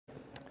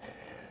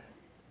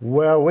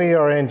Well, we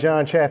are in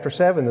John chapter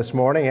 7 this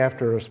morning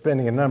after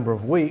spending a number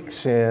of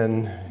weeks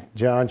in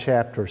John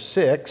chapter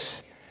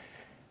 6,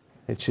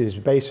 which is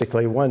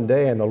basically one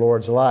day in the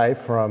Lord's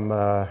life from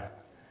a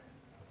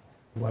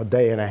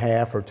day and a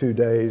half or 2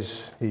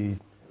 days. He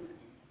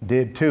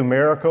did two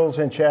miracles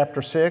in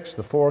chapter 6,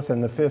 the fourth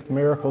and the fifth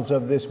miracles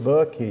of this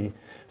book. He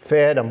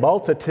fed a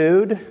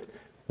multitude,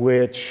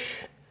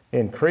 which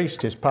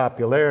increased his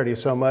popularity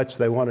so much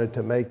they wanted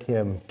to make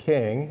him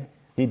king.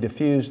 He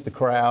diffused the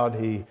crowd.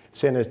 He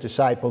sent his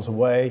disciples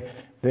away.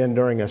 Then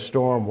during a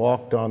storm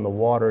walked on the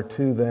water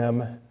to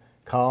them,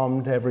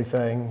 calmed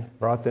everything,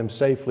 brought them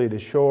safely to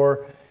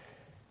shore.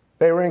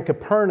 They were in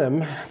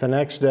Capernaum the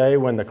next day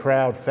when the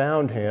crowd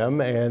found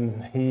him,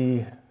 and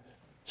he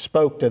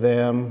spoke to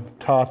them,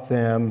 taught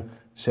them,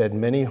 said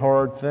many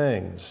hard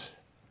things.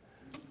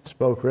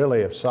 Spoke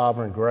really of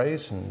sovereign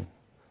grace and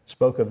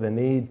spoke of the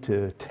need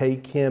to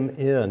take him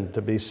in,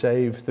 to be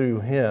saved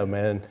through him.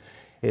 And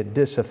it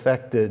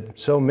disaffected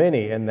so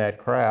many in that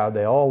crowd.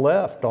 They all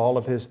left. All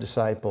of his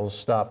disciples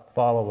stopped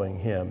following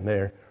him.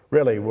 They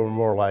really were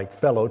more like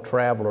fellow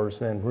travelers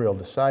than real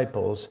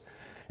disciples.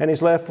 And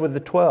he's left with the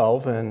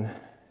 12, and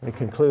it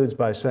concludes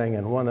by saying,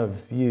 "And one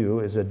of you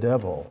is a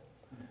devil."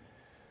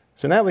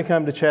 So now we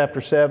come to chapter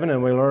 7,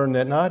 and we learn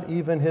that not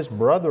even his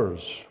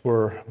brothers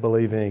were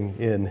believing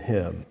in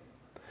him.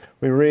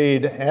 We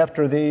read,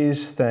 "After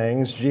these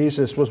things,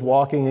 Jesus was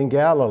walking in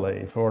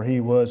Galilee, for he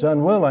was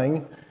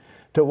unwilling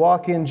to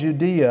walk in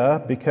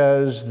Judea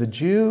because the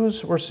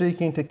Jews were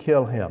seeking to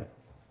kill him.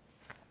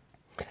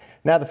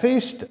 Now the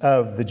feast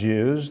of the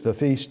Jews, the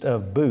feast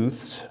of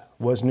booths,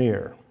 was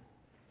near.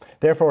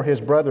 Therefore his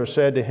brothers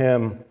said to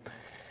him,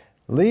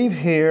 'Leave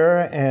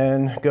here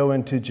and go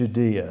into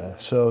Judea,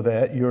 so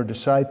that your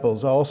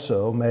disciples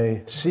also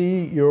may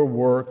see your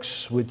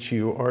works which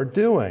you are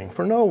doing.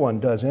 For no one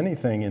does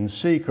anything in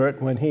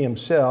secret when he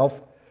himself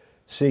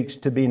seeks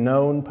to be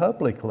known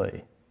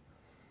publicly.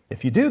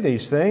 If you do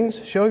these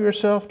things, show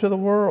yourself to the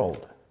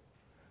world.'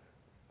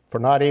 For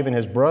not even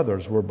his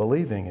brothers were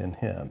believing in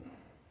him.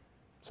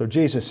 So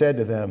Jesus said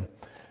to them,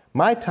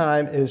 'My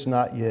time is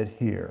not yet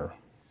here,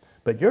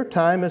 but your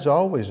time is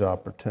always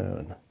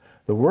opportune.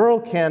 The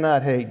world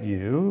cannot hate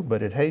you,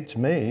 but it hates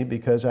me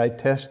because I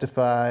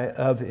testify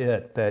of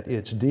it that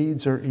its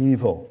deeds are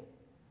evil.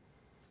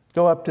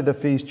 Go up to the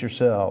feast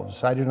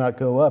yourselves. I do not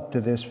go up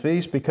to this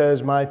feast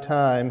because my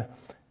time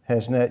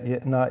has not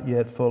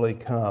yet fully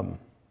come.'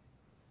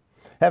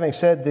 Having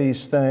said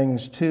these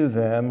things to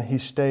them, he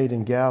stayed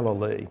in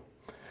Galilee.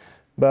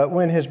 But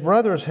when his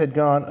brothers had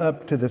gone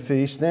up to the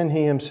feast, then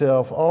he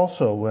himself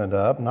also went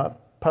up, not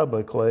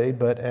publicly,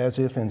 but as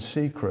if in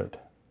secret.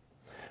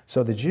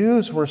 So the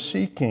Jews were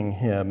seeking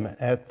him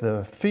at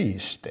the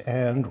feast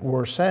and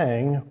were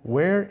saying,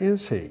 'Where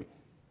is he?'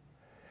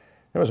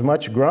 There was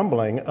much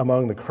grumbling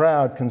among the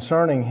crowd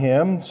concerning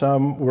him.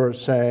 Some were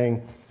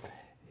saying,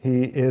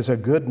 'He is a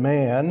good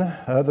man.'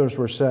 Others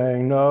were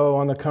saying, 'No,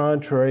 on the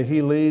contrary, he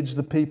leads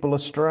the people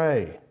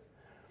astray.'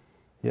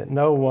 Yet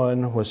no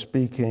one was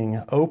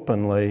speaking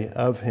openly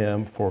of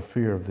him for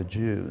fear of the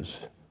Jews."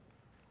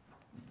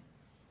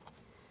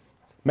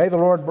 May the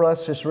Lord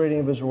bless this reading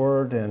of his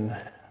word and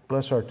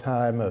bless our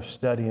time of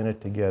studying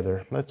it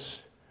together. Let's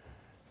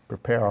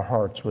prepare our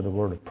hearts with a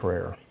word of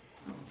prayer.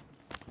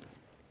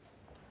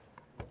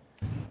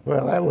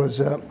 Well, that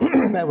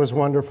was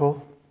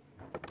wonderful.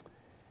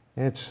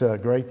 It's a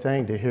great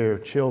thing to hear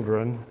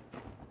children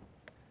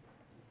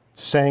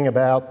sing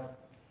about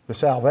the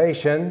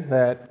salvation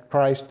that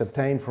Christ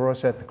obtained for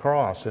us at the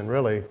cross. And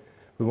really,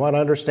 we want to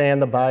understand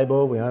the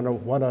Bible. We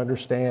want to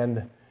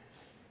understand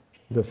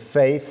the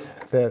faith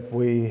that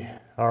we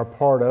are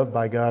part of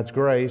by God's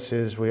grace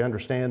is we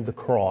understand the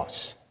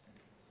cross.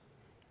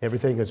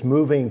 Everything is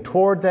moving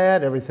toward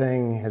that.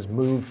 Everything has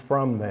moved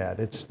from that.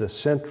 It's the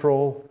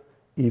central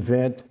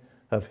event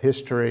of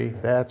history.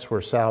 That's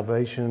where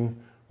salvation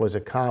was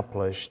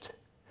accomplished.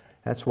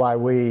 That's why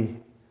we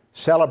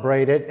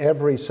celebrate it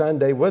every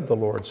Sunday with the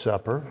Lord's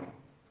Supper,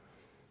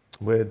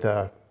 with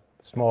a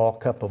small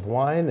cup of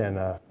wine and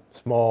a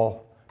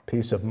small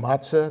piece of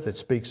matzah that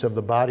speaks of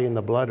the body and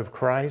the blood of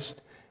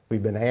Christ.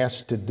 We've been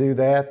asked to do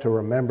that, to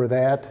remember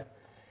that,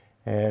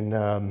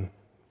 and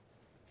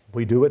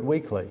we do it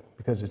weekly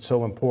because it's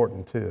so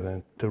important too,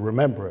 and to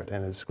remember it.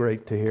 And it's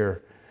great to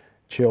hear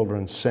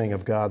children sing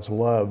of God's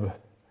love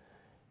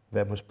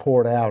that was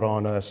poured out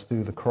on us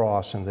through the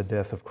cross and the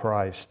death of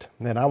Christ.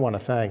 And then I want to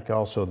thank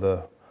also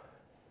the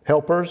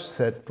helpers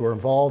that were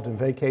involved in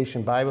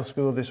Vacation Bible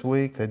School this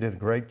week. They did a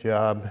great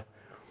job.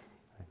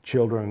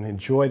 Children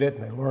enjoyed it,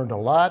 and they learned a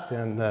lot,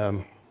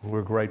 and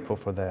we're grateful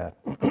for that.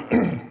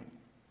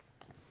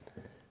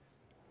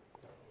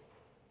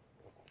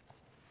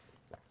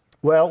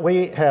 Well,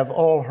 we have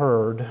all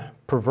heard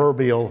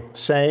proverbial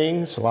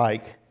sayings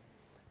like,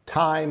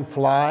 "Time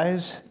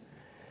flies."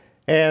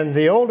 And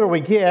the older we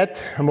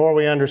get, the more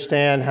we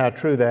understand how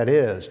true that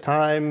is.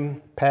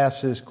 Time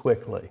passes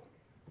quickly.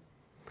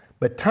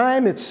 But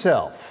time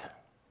itself,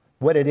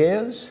 what it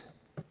is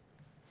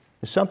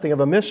something of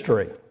a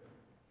mystery.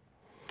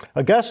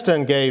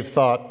 Augustine gave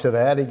thought to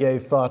that. He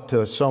gave thought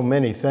to so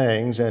many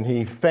things, and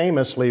he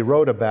famously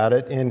wrote about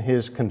it in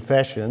his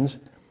Confessions.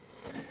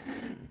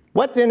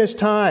 "What then is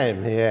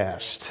time?" he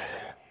asked.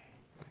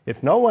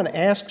 "If no one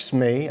asks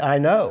me, I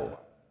know.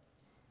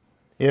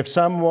 If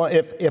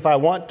I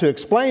want to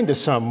explain to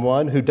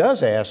someone who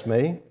does ask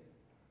me,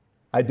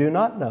 I do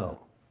not know."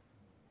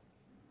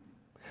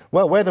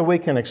 Well, whether we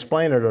can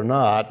explain it or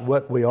not,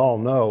 what we all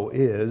know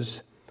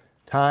is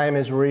time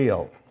is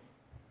real.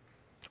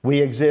 We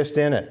exist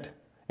in it.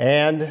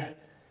 And,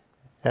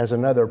 as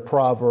another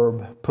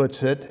proverb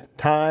puts it,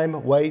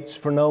 time waits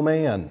for no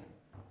man.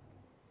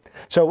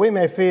 So we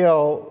may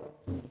feel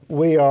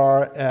we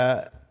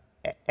are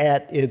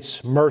at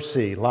its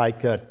mercy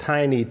like a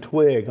tiny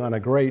twig on a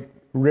great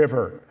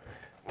river.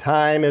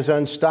 Time is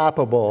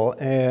unstoppable,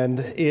 and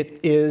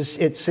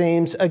it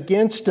seems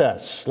against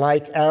us,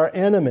 like our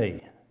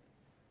enemy.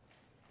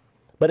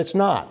 But it's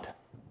not.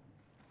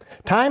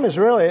 Time is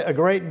really a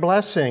great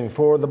blessing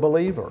for the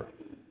believer.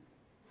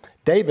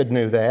 David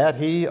knew that.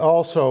 He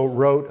also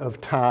wrote of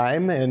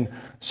time in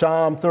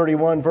Psalm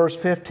 31, verse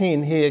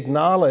 15. He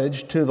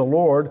acknowledged to the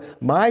Lord,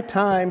 "My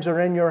times are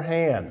in your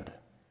hand."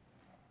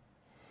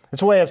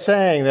 It's a way of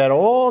saying that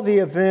all the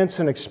events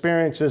and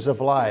experiences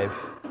of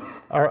life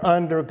are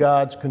under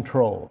God's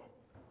control.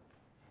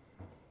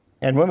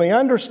 And when we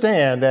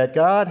understand that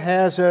God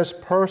has us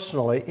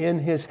personally in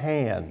His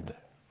hand,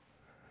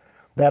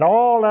 that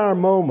all our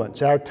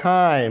moments, our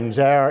times,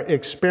 our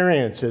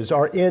experiences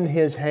are in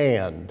His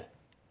hand,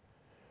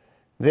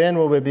 then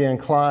will we be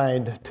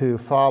inclined to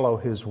follow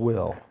His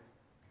will.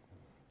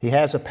 He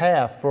has a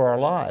path for our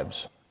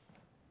lives.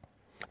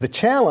 The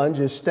challenge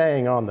is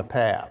staying on the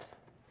path.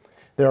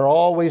 There are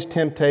always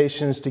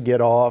temptations to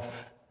get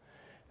off.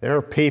 There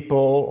are people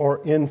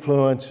or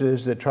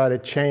influences that try to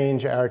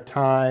change our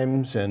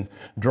times and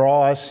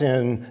draw us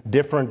in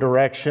different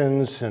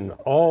directions and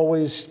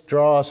always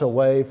draw us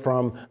away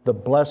from the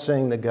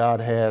blessing that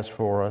God has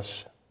for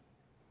us.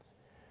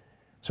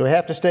 So we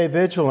have to stay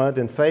vigilant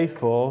and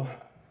faithful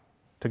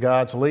to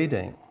God's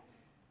leading.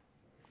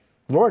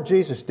 Lord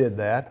Jesus did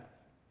that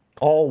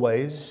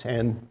always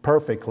and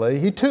perfectly.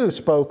 He too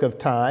spoke of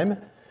time.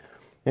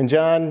 In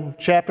John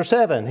chapter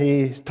 7,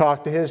 He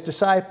talked to His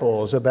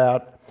disciples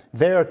about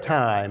their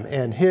time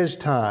and His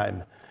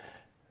time,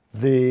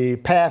 the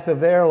path of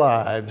their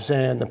lives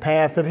and the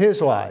path of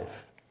His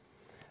life.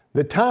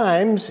 The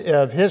times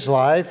of His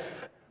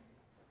life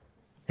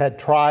had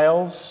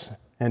trials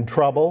and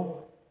trouble.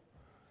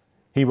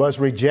 He was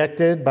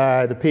rejected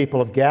by the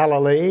people of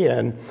Galilee,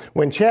 and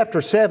when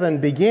chapter 7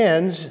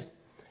 begins,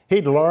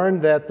 he'd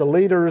learned that the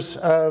leaders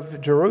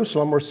of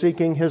Jerusalem were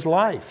seeking His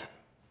life.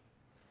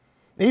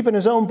 Even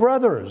His own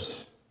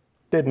brothers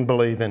didn't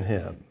believe in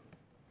Him.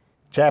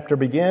 Chapter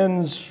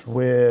begins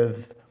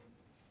with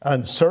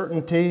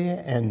uncertainty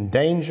and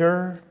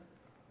danger,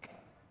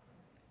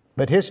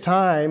 but His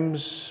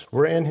times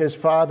were in His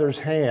Father's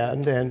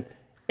hand, and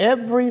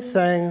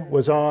everything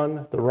was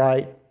on the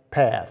right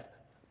path,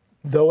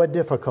 though a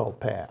difficult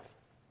path.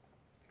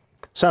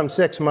 Some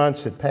 6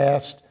 months had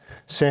passed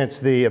since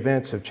the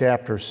events of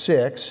chapter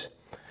 6.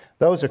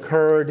 Those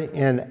occurred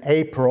in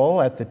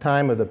April at the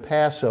time of the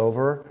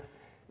Passover.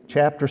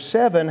 Chapter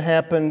 7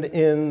 happened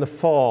in the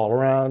fall,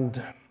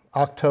 around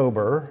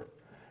October.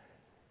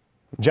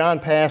 John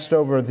passed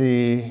over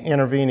the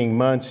intervening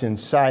months in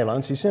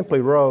silence. He simply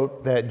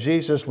wrote that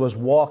Jesus was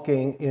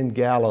walking in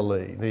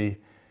Galilee.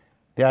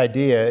 The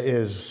idea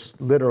is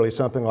literally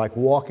something like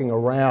walking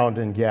around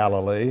in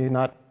Galilee,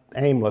 not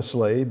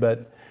aimlessly,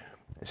 but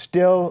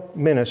still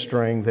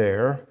ministering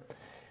there.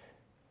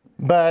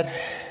 But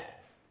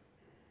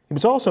He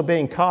was also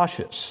being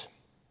cautious.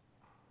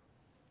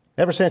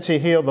 Ever since He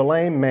healed the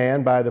lame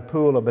man by the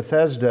pool of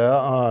Bethesda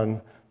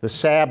on the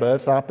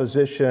Sabbath,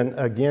 opposition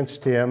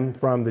against Him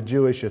from the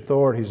Jewish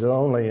authorities had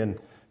only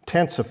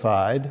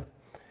intensified.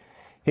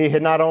 He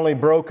had not only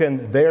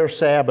broken their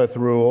Sabbath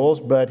rules,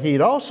 but He'd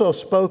also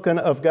spoken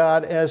of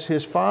God as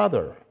His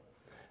Father,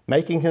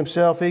 making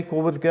Himself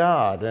equal with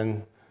God.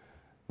 And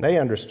they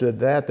understood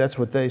that. That's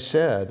what they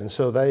said. And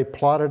so they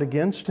plotted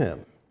against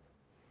Him.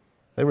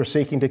 They were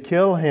seeking to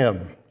kill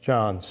Him,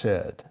 John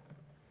said.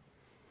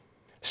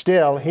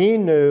 Still, He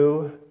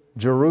knew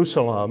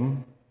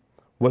Jerusalem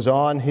was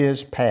on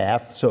His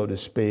path, so to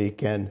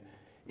speak, and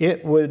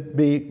it would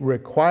be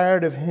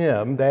required of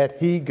Him that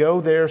He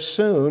go there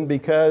soon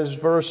because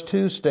verse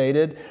 2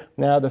 stated,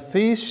 "Now the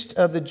feast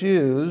of the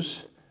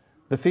Jews,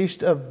 the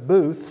Feast of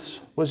Booths,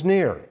 was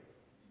near."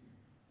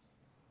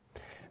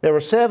 There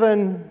were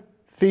 7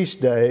 feast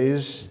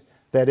days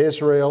that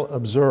Israel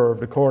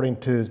observed according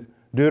to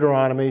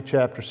Deuteronomy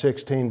chapter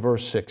 16,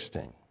 verse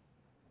 16.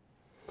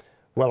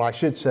 Well, I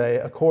should say,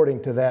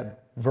 according to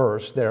that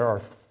verse, there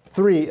are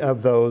 3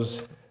 of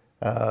those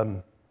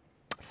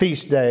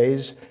feast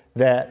days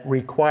that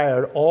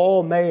required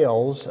all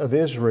males of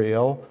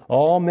Israel,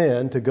 all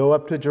men, to go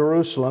up to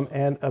Jerusalem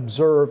and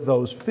observe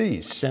those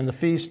feasts. And the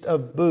Feast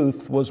of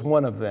Booth was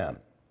one of them.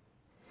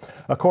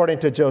 According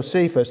to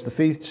Josephus, the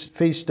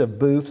Feast of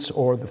Booths,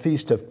 or the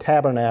Feast of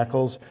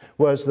Tabernacles,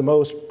 was the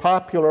most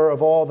popular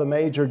of all the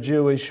major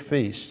Jewish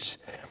feasts.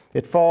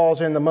 It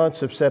falls in the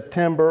months of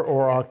September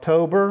or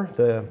October.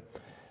 The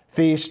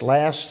feast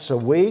lasts a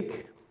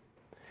week.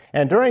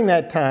 And during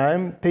that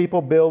time,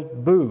 people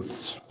build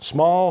booths,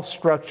 small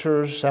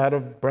structures out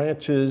of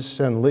branches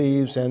and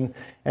leaves, and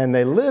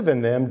they live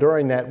in them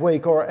during that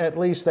week, or at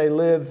least they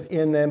live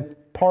in them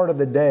part of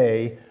the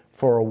day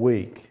for a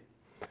week.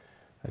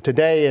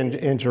 Today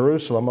in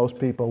Jerusalem, most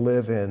people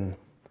live in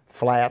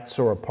flats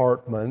or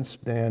apartments,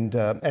 and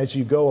as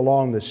you go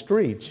along the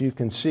streets, you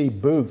can see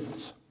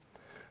booths,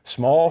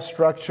 small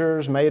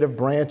structures made of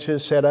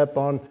branches set up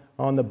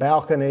on the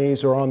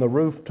balconies or on the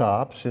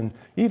rooftops. And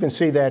you even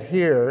see that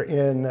here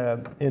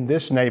in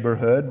this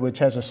neighborhood, which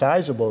has a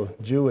sizable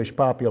Jewish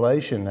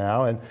population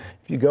now. And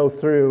if you go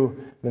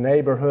through the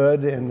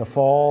neighborhood in the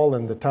fall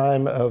and the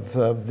time of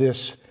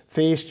this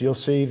feast, you'll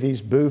see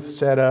these booths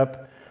set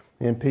up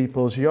in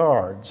people's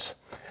yards.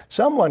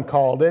 Someone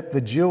called it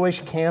the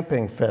Jewish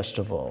Camping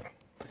Festival.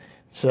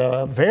 It's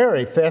a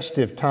very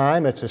festive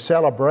time. It's a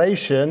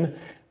celebration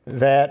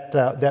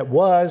that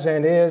was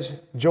and is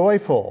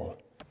joyful.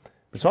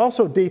 It's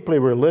also deeply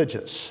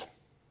religious.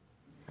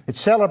 It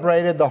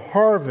celebrated the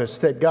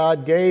harvest that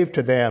God gave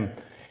to them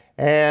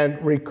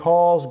and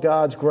recalls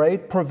God's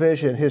great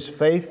provision, His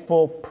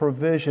faithful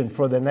provision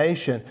for the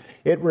nation.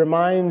 It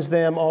reminds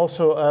them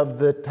also of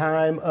the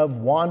time of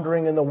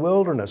wandering in the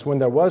wilderness when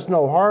there was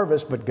no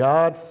harvest, but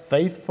God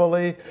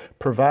faithfully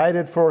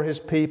provided for His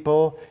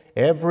people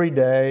every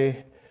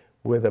day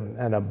with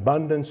an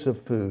abundance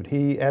of food.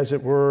 He, as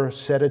it were,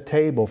 set a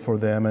table for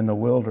them in the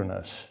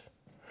wilderness.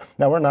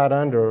 Now, we're not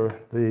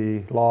under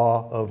the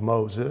law of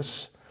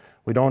Moses.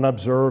 We don't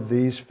observe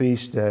these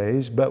feast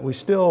days, but we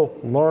still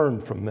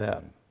learn from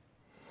them.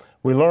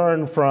 We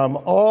learn from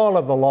all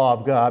of the law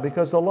of God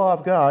because the law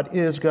of God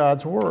is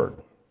God's Word.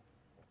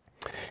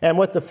 And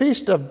what the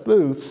Feast of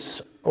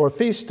Booths or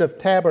Feast of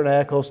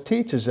Tabernacles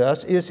teaches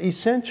us is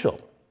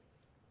essential.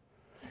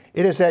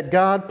 It is that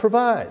God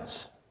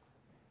provides.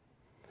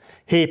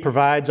 He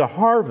provides a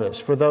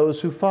harvest for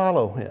those who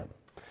follow Him.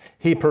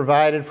 He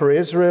provided for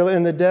Israel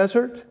in the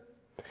desert.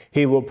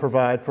 He will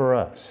provide for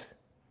us.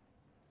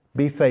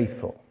 Be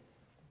faithful.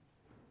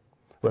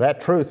 Well,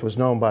 that truth was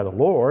known by the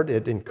Lord.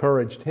 It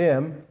encouraged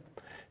Him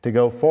to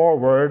go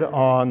forward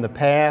on the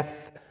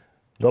path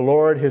the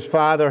Lord, His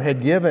Father,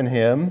 had given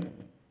Him.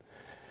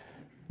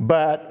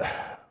 But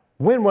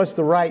when was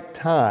the right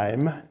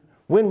time?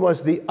 When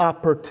was the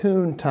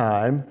opportune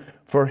time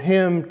for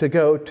Him to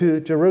go to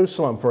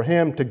Jerusalem, for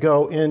Him to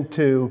go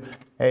into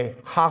a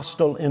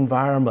hostile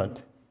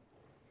environment?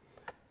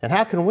 And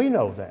how can we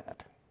know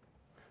that?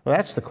 Well,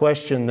 that's the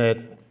question that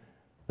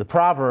the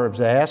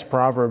Proverbs ask.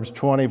 Proverbs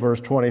 20, verse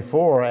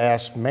 24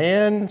 asks,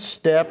 "Man's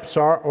steps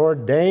are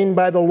ordained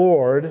by the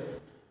Lord.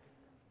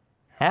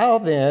 How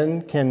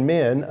then can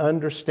men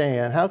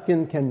understand? How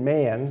can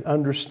man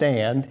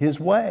understand his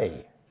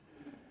way?"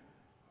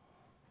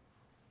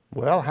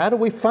 Well, how do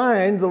we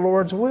find the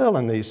Lord's will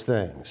in these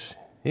things?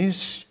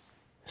 He's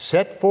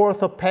set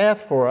forth a path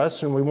for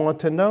us, and we want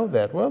to know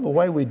that. Well, the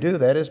way we do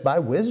that is by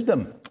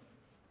wisdom.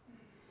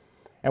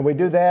 And we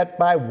do that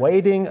by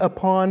waiting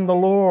upon the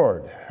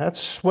Lord.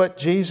 That's what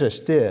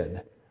Jesus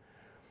did.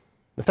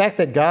 The fact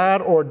that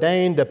God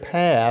ordained a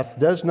path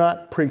does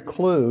not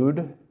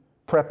preclude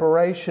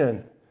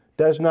preparation,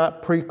 does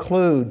not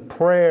preclude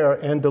prayer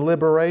and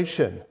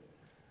deliberation.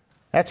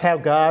 That's how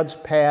God's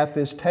path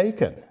is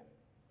taken.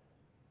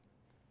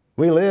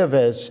 We live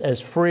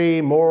as free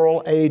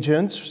moral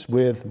agents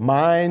with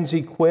minds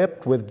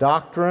equipped with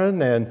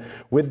doctrine and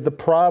with the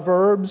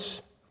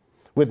Proverbs,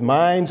 with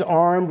minds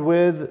armed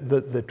with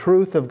the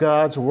truth of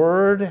God's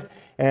Word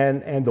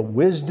and the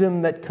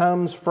wisdom that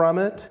comes from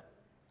it.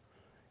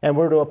 And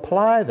we're to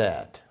apply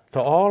that to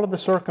all of the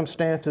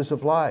circumstances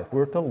of life.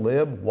 We're to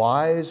live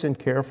wise and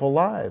careful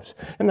lives.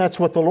 And that's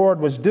what the Lord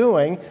was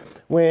doing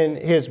when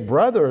His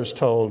brothers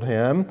told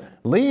Him,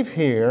 "Leave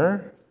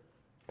here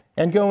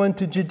and go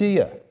into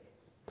Judea,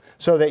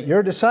 so that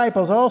your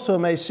disciples also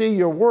may see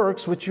your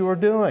works which you are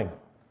doing."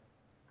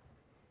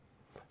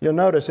 You'll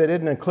notice they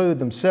didn't include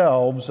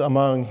themselves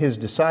among His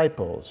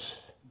disciples.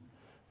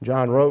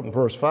 John wrote in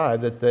verse 5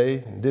 that they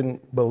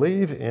didn't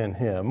believe in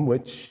Him,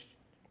 which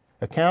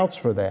accounts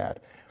for that.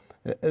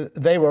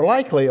 They were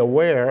likely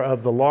aware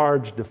of the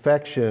large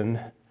defection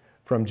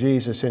from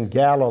Jesus in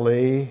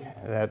Galilee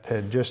that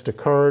had just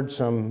occurred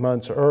some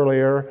months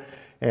earlier,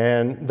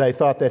 and they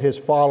thought that His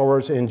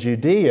followers in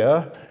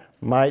Judea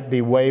might be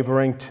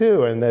wavering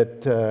too, and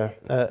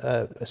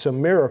that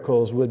some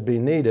miracles would be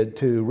needed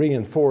to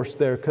reinforce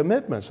their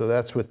commitment. So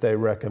that's what they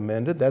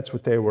recommended. That's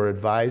what they were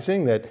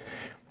advising,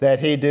 that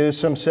He do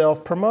some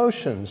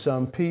self-promotion,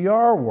 some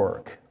PR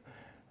work.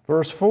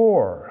 Verse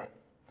 4,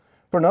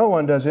 "For no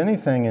one does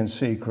anything in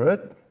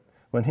secret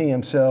when he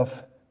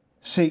himself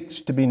seeks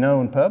to be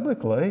known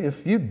publicly.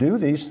 If you do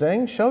these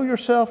things, show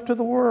yourself to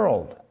the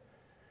world."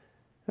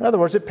 In other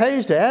words, it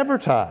pays to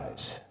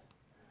advertise.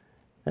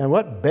 And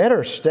what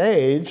better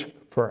stage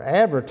for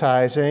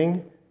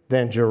advertising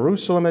than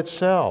Jerusalem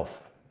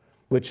itself,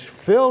 which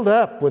filled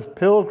up with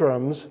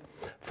pilgrims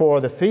for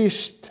the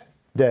feast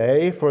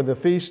day, for the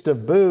Feast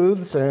of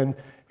Booths, and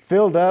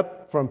filled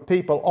up from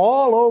people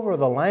all over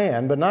the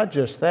land, but not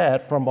just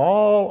that, from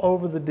all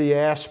over the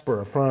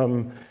diaspora,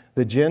 from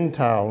the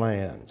Gentile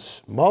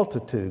lands.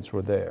 Multitudes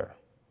were there.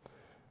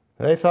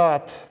 They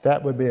thought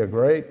that would be a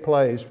great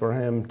place for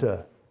him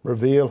to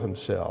reveal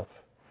himself.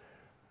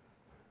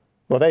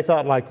 Well, they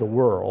thought like the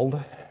world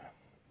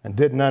and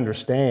didn't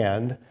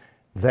understand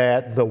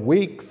that the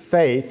weak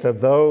faith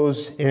of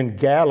those in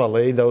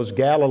Galilee, those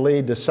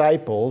Galilee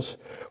disciples,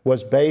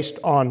 was based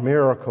on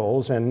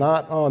miracles and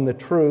not on the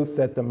truth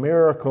that the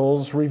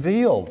miracles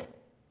revealed.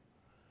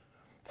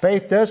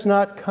 Faith does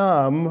not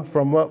come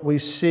from what we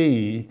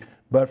see,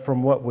 but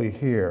from what we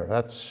hear.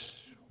 That's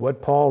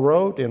what Paul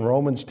wrote in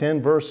Romans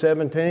 10, verse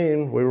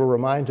 17. We were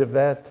reminded of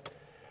that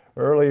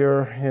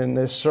earlier in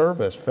this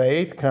service.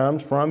 Faith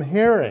comes from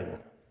hearing,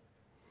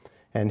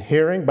 and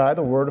hearing by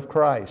the word of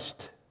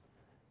Christ.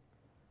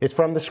 It's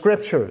from the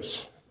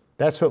Scriptures.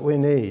 That's what we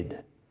need.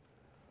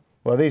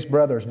 Well, these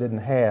brothers didn't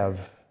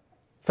have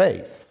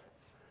faith.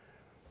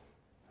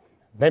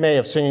 They may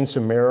have seen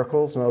some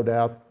miracles. No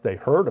doubt they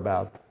heard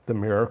about the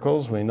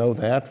miracles. We know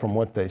that from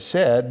what they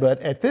said. But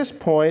at this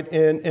point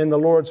in the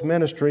Lord's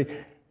ministry,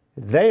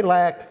 they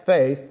lacked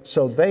faith,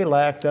 so they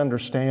lacked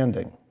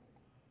understanding.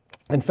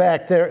 In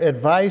fact, their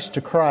advice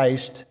to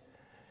Christ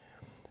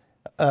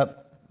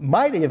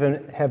might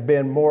even have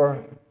been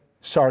more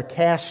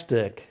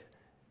sarcastic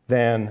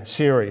than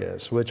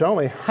serious, which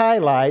only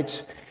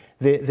highlights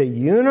the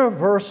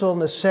universal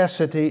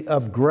necessity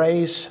of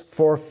grace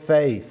for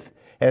faith,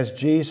 as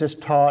Jesus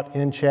taught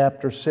in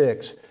chapter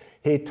 6.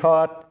 He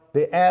taught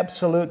the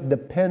absolute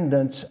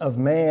dependence of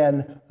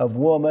man, of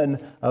woman,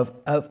 of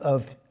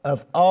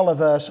all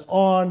of us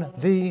on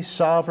the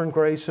sovereign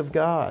grace of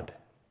God.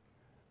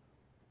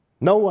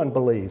 No one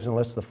believes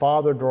unless the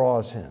Father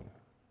draws him,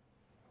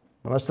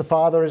 unless the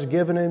Father has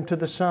given him to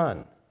the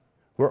Son.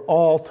 We're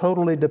all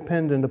totally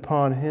dependent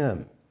upon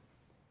him.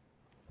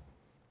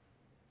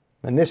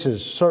 And this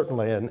is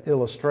certainly an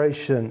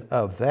illustration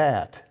of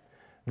that.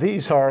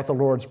 These are the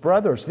Lord's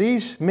brothers.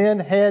 These men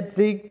had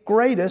the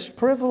greatest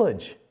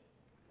privilege.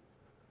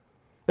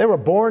 They were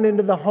born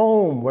into the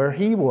home where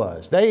he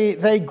was.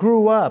 They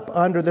grew up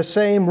under the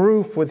same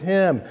roof with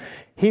him.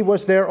 He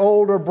was their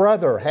older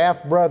brother,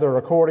 half-brother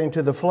according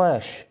to the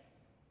flesh,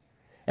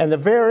 and the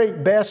very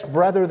best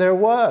brother there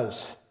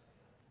was,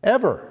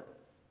 ever.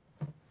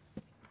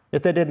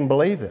 Yet they didn't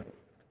believe him.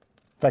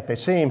 In fact, they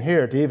seem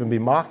here to even be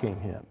mocking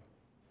him.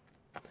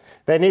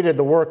 They needed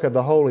the work of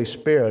the Holy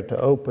Spirit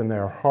to open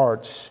their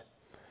hearts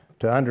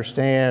to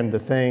understand the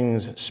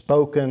things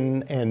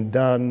spoken and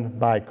done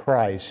by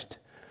Christ.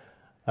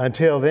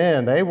 Until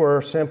then, they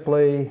were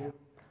simply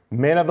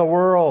men of the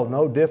world,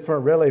 no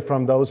different really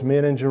from those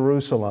men in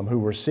Jerusalem who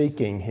were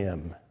seeking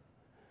him.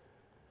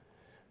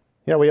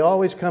 You know, we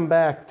always come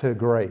back to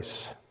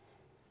grace.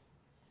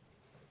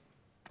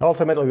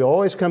 Ultimately, we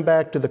always come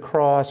back to the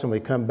cross and we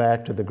come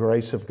back to the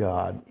grace of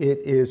God. It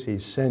is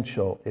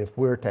essential if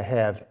we're to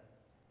have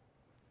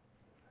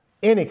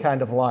any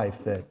kind of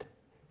life that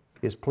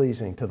is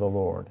pleasing to the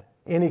Lord,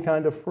 any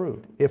kind of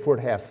fruit. If we're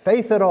to have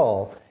faith at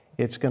all,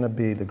 it's going to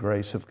be the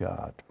grace of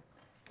God.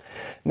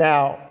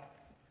 Now,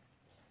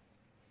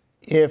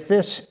 if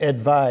this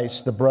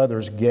advice the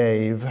brothers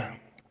gave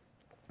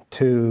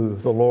to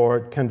the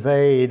Lord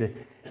conveyed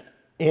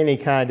any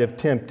kind of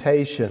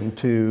temptation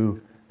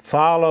to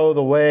follow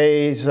the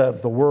ways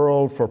of the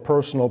world for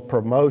personal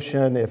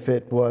promotion, if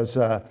it was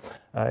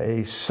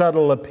a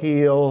subtle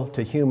appeal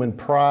to human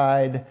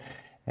pride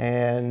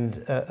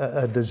and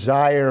a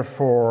desire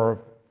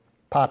for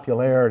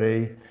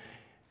popularity,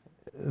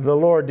 the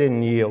Lord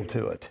didn't yield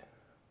to it.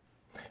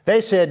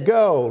 They said,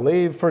 "Go,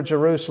 leave for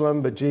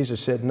Jerusalem," but Jesus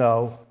said,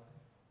 "No,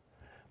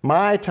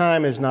 my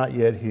time is not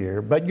yet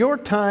here, but your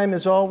time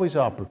is always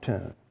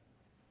opportune."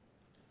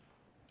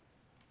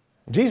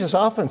 Jesus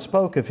often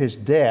spoke of his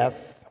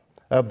death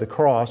of the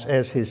cross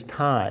as his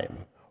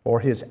time or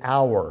his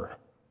hour.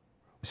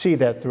 We see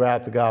that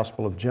throughout the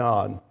Gospel of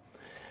John.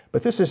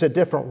 But this is a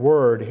different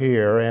word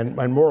here and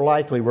more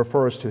likely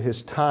refers to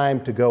his time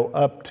to go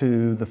up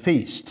to the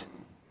feast.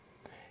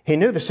 He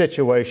knew the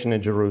situation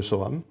in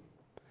Jerusalem.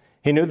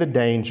 He knew the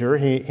danger.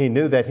 He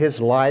knew that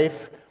his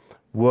life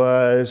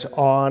was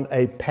on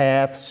a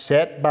path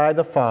set by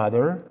the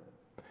Father.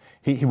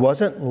 He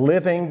wasn't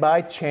living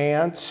by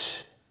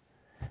chance.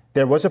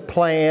 There was a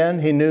plan.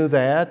 He knew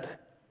that.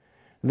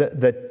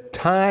 The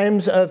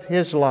times of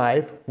his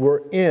life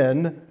were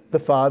in the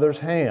Father's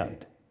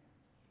hand.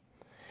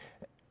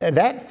 And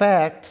that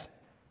fact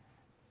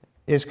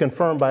is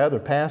confirmed by other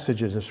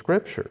passages of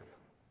Scripture.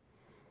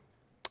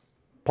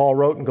 Paul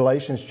wrote in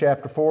Galatians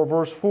chapter 4,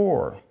 verse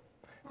 4,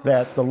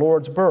 that the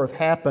Lord's birth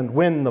happened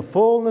when the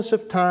fullness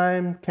of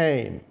time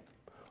came.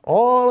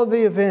 All of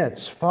the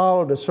events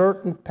followed a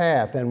certain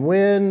path, and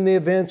when the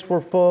events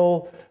were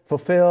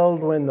fulfilled,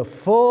 when the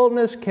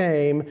fullness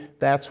came,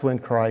 that's when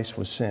Christ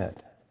was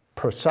sent.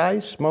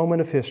 Precise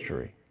moment of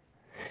history.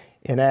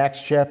 In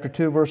Acts chapter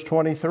 2, verse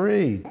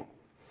 23,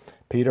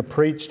 Peter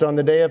preached on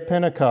the day of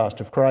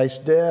Pentecost of Christ's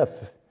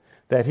death,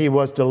 that he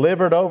was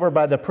delivered over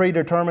by the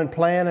predetermined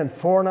plan and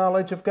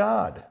foreknowledge of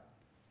God.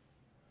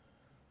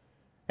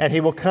 And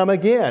he will come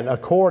again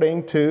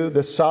according to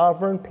the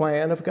sovereign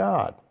plan of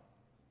God.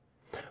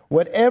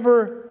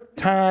 Whatever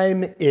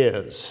time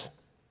is,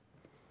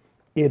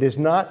 it is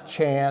not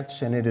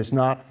chance and it is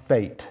not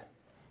fate.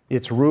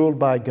 It's ruled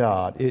by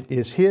God. It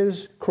is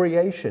His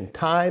creation.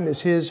 Time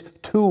is His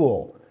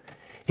tool.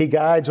 He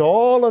guides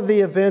all of the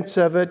events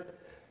of it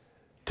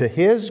to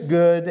His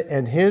good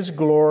and His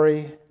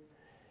glory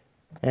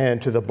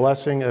and to the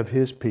blessing of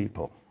His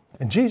people.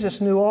 And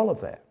Jesus knew all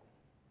of that.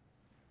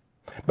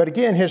 But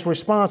again, His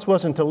response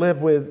wasn't to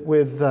live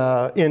with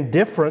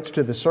indifference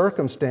to the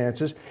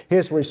circumstances.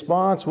 His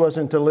response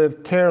wasn't to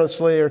live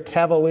carelessly or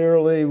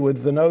cavalierly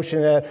with the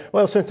notion that,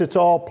 well, since it's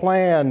all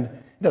planned,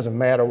 it doesn't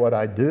matter what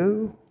I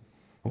do.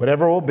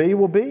 Whatever will be,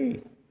 will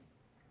be.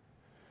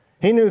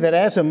 He knew that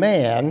as a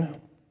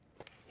man,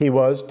 he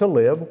was to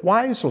live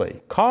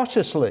wisely,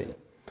 cautiously,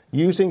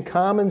 using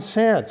common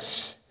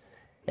sense,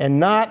 and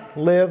not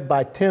live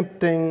by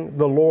tempting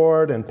the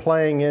Lord and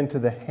playing into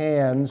the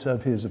hands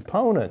of his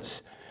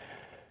opponents.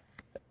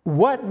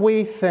 What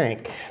we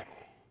think,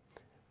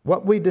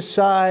 what we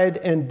decide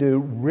and do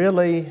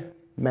really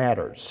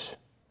matters.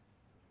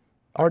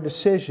 Our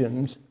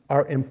decisions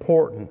are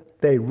important.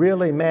 They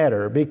really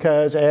matter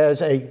because,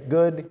 as a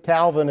good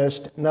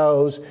Calvinist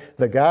knows,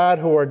 the God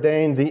who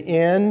ordained the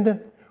end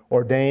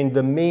ordained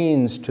the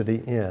means to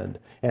the end.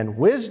 And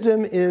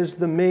wisdom is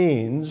the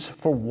means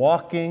for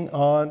walking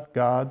on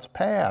God's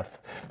path.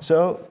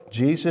 So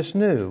Jesus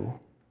knew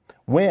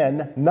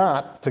when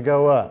not to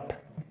go up.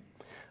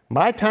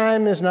 My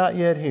time is not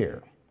yet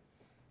here,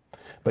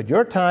 but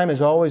your time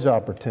is always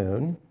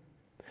opportune.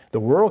 The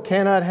world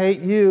cannot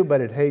hate you, but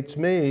it hates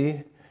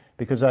me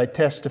because I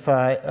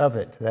testify of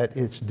it, that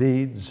its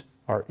deeds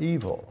are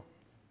evil.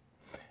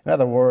 In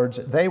other words,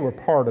 they were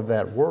part of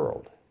that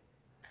world.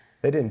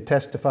 They didn't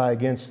testify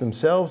against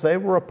themselves. They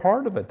were a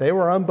part of it. They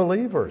were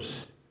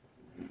unbelievers.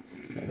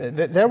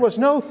 There was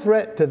no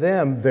threat to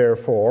them,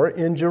 therefore,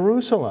 in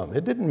Jerusalem.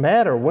 It didn't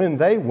matter when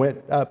they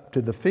went up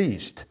to the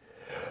feast.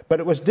 But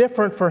it was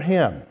different for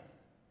him.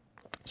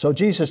 So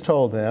Jesus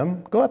told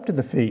them, go up to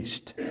the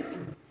feast.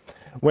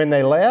 When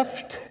they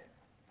left,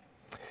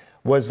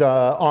 was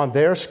on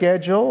their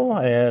schedule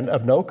and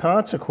of no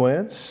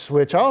consequence,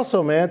 which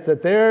also meant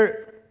that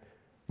their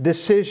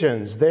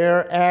decisions,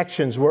 their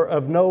actions were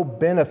of no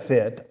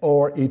benefit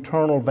or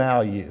eternal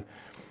value.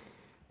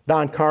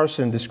 Don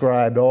Carson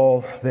described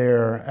all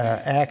their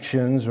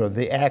actions, or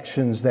the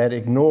actions that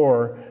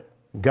ignore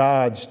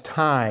God's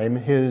time,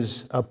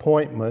 His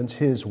appointments,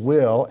 His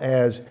will,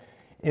 as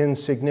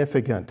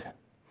insignificant.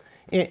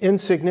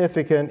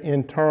 Insignificant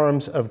in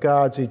terms of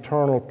God's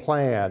eternal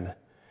plan.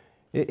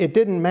 It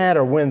didn't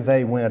matter when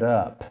they went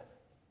up.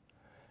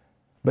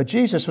 But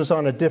Jesus was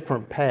on a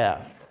different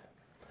path,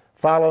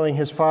 following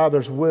His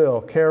Father's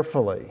will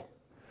carefully.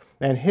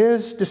 And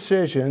His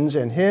decisions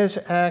and His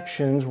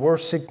actions were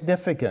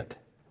significant,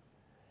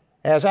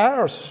 as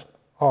ours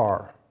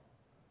are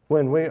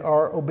when we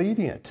are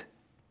obedient.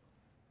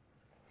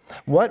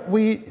 What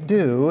we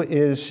do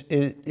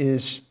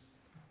is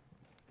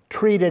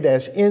treated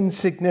as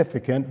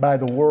insignificant by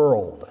the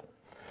world,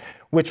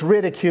 which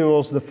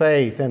ridicules the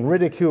faith and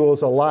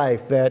ridicules a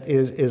life that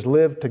is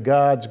lived to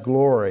God's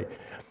glory.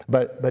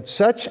 But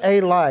such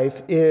a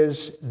life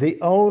is the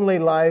only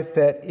life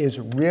that is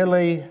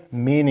really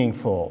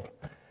meaningful.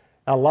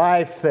 A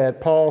life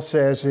that Paul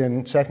says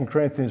in 2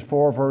 Corinthians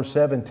 4, verse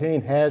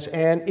 17, has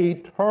an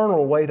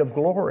eternal weight of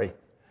glory.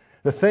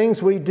 The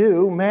things we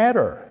do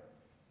matter.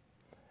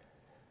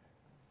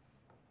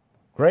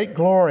 Great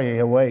glory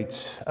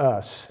awaits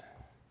us,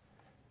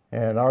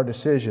 and our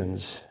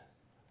decisions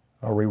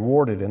are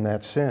rewarded in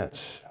that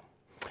sense.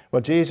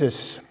 Well,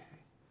 Jesus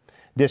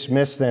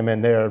dismissed them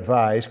in their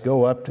advice,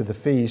 go up to the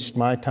feast,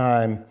 my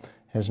time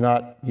has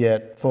not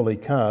yet fully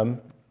come.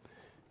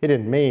 He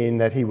didn't mean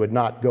that he would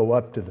not go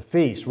up to the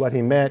feast. What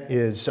he meant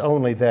is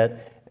only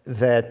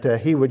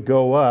that he would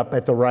go up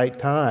at the right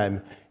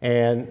time,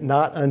 and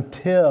not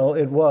until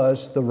it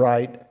was the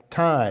right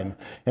time.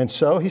 And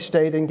so he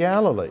stayed in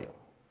Galilee.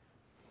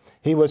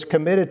 He was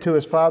committed to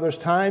his Father's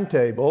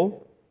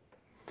timetable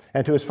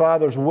and to his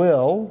Father's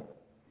will,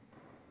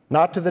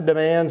 not to the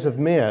demands of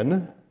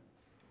men.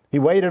 He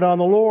waited on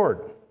the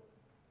Lord.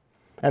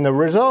 And the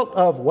result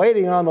of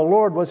waiting on the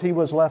Lord was he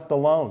was left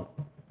alone.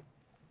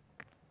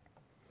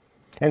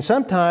 And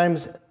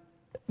sometimes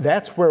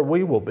that's where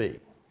we will be.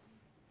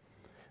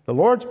 The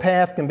Lord's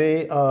path can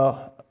be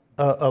a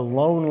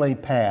lonely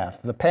path,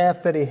 the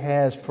path that He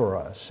has for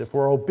us. If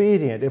we're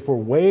obedient, if we're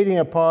waiting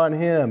upon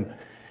Him,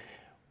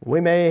 we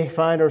may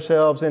find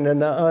ourselves in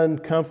an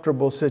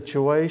uncomfortable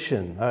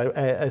situation,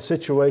 a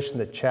situation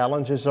that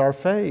challenges our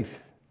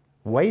faith.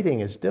 Waiting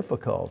is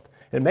difficult.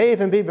 It may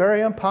even be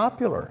very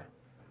unpopular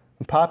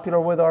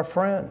with our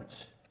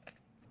friends.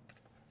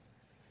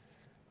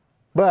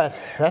 But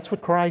that's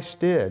what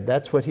Christ did.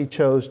 That's what He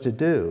chose to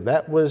do.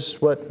 That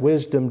was what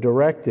wisdom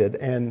directed,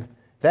 and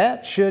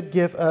That should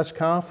give us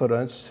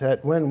confidence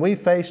that when we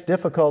face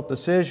difficult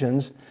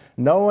decisions,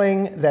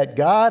 knowing that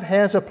God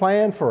has a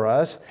plan for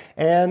us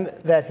and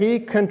that He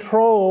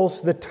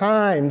controls the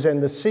times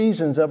and the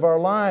seasons of our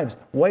lives.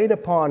 Wait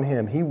upon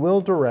Him. He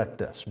will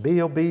direct us.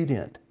 Be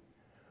obedient.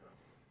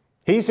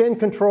 He's in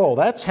control.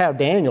 That's how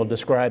Daniel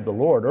described the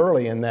Lord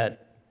early in that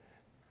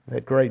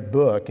great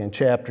book in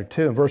chapter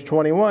 2. In verse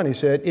 21, he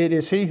said, "It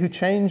is He who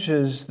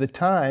changes the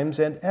times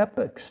and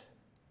epochs."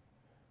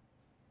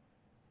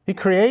 He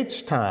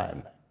creates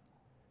time.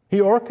 He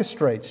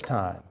orchestrates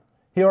time.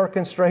 He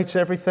orchestrates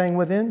everything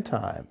within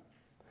time.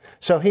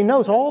 So He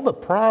knows all the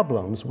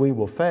problems we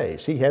will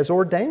face. He has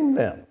ordained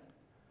them,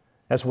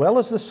 as well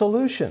as the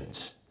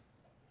solutions.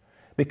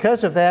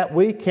 Because of that,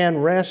 we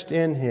can rest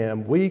in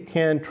Him. We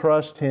can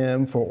trust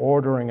Him for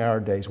ordering our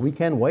days. We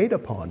can wait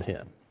upon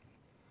Him.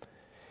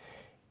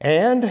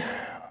 And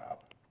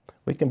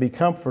we can be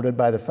comforted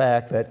by the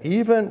fact that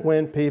even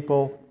when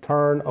people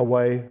turn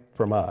away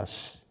from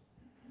us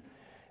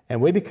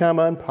and we become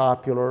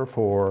unpopular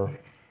for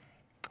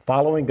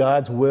following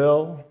God's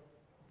will,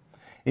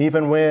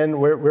 even when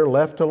we're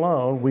left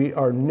alone, we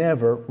are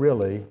never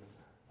really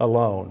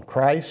alone.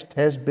 Christ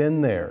has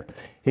been there.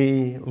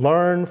 He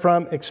learned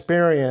from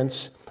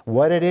experience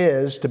what it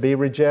is to be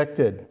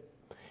rejected.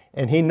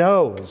 And He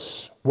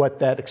knows what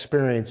that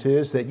experience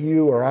is that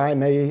you or I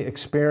may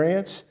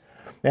experience.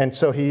 And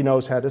so He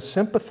knows how to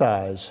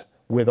sympathize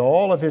with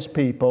all of His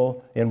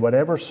people in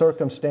whatever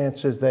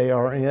circumstances they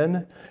are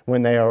in,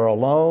 when they are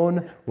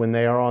alone, when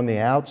they are on the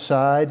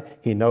outside.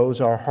 He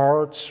knows our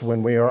hearts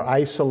when we are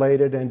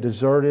isolated and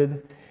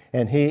deserted.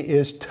 And He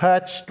is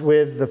touched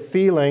with the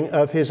feeling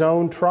of His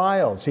own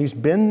trials. He's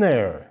been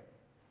there.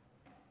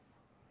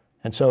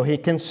 And so He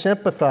can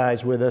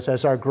sympathize with us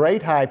as our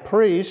great high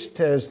priest,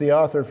 as the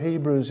author of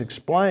Hebrews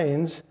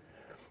explains,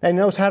 and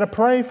knows how to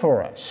pray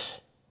for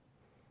us.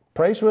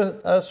 Prays for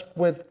us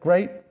with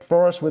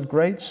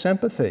great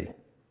sympathy.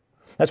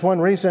 That's one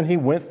reason He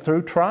went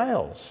through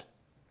trials.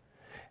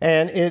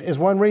 And it is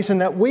one reason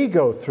that we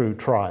go through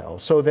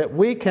trials, so that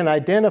we can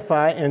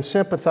identify and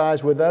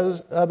sympathize with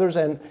others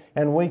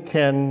and we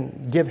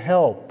can give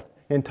help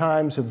in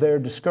times of their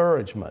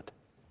discouragement.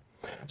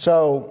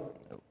 So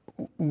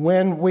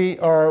when we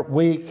are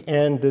weak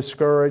and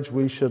discouraged,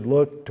 we should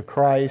look to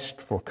Christ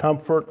for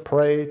comfort,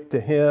 pray to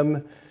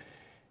Him,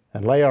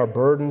 and lay our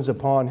burdens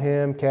upon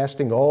Him,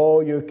 casting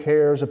all your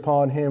cares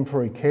upon Him,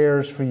 for He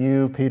cares for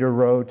you, Peter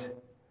wrote.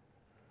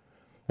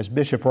 As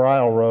Bishop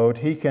Ryle wrote,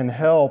 He can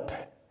help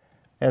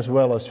as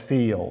well as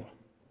feel.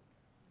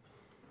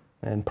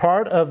 And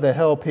part of the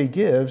help He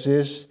gives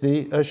is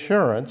the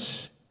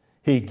assurance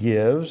He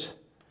gives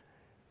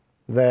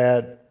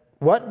that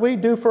what we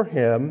do for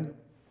Him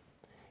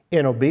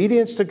in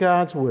obedience to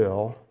God's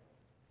will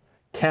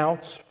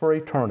counts for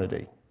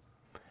eternity.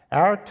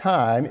 Our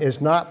time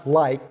is not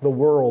like the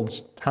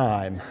world's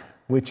time,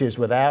 which is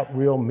without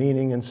real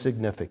meaning and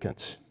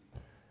significance.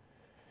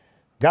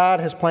 God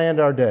has planned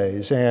our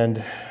days,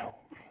 and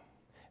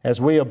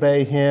as we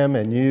obey Him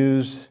and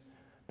use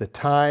the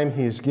time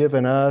He's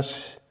given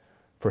us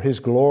for His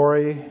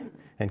glory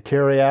and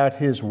carry out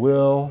His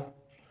will,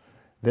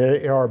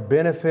 there are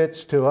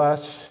benefits to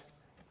us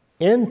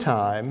in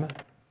time.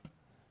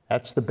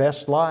 That's the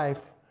best life,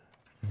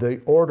 the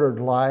ordered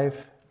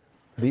life,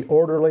 the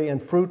orderly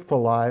and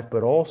fruitful life,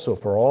 but also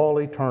for all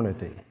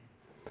eternity.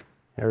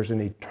 There's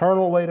an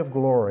eternal weight of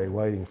glory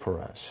waiting for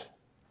us.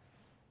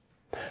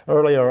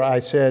 Earlier I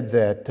said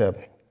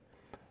that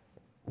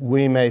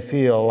we may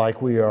feel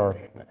like we are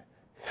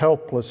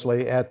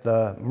helplessly at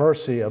the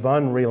mercy of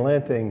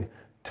unrelenting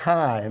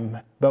time,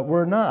 but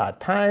we're not.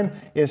 Time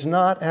is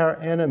not our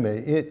enemy.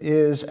 It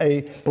is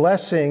a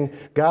blessing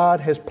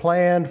God has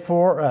planned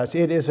for us.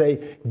 It is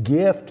a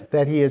gift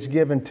that He has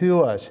given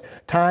to us.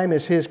 Time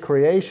is His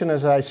creation,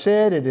 as I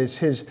said. It is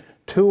His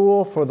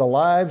tool for the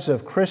lives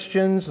of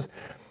Christians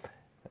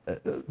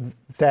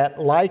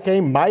that, like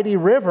a mighty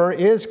river,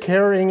 is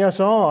carrying us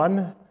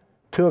on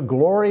to a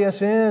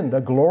glorious end, a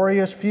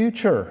glorious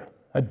future,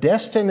 a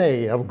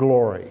destiny of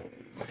glory.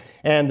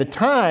 And the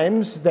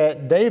times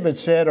that David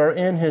said are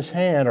in His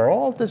hand are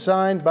all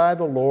designed by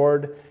the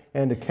Lord,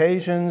 and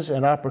occasions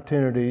and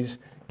opportunities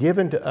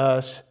given to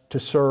us to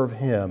serve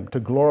Him, to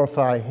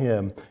glorify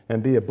Him,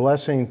 and be a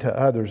blessing to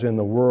others in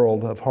the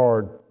world of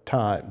hard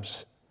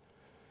times.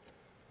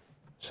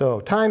 So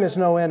time is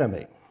no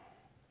enemy.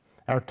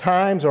 Our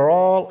times are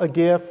all a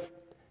gift,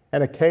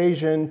 an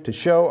occasion to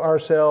show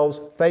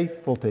ourselves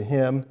faithful to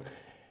Him.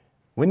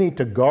 We need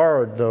to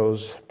guard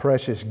those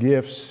precious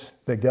gifts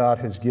that God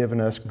has given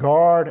us,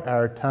 guard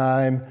our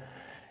time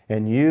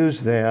and use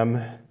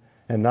them,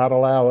 and not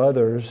allow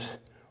others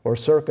or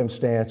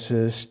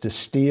circumstances to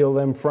steal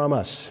them from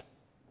us.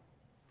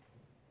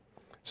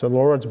 So the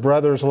Lord's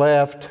brothers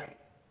left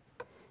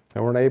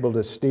and weren't able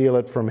to steal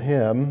it from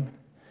Him,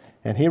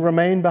 and He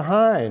remained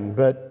behind,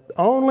 but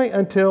only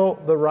until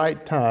the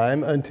right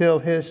time, until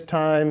His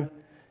time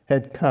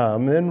had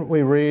come. Then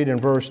we read in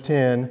verse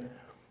 10,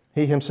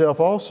 He Himself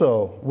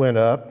also went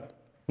up,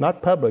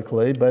 not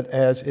publicly, but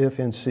as if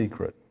in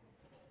secret.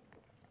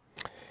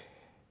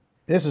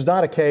 This is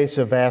not a case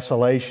of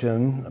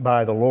vacillation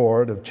by the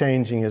Lord, of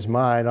changing His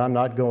mind. I'm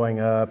not going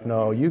up.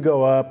 No, you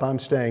go up, I'm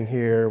staying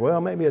here. Well,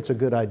 maybe it's a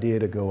good idea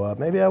to go up.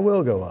 Maybe I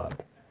will go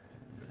up.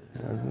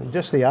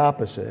 Just the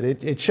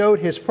opposite. It showed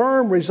His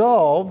firm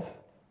resolve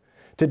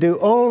to do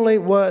only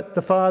what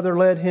the Father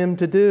led Him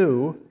to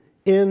do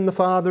in the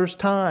Father's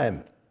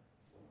time.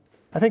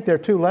 I think there are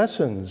two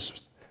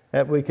lessons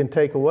that we can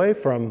take away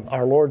from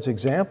our Lord's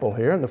example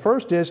here. And the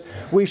first is,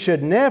 we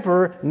should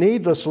never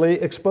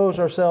needlessly expose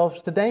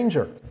ourselves to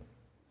danger.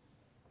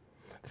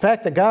 The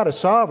fact that God is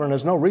sovereign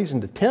is no reason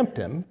to tempt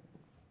Him.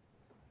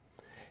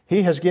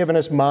 He has given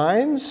us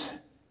minds,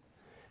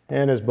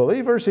 and as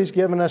believers, He's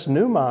given us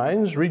new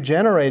minds,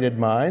 regenerated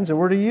minds, and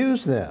we're to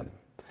use them.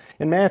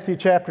 In Matthew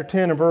chapter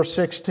 10 and verse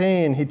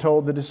 16, He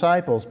told the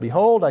disciples,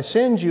 "Behold, I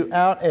send you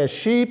out as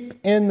sheep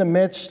in the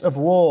midst of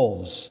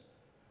wolves.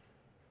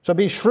 So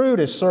be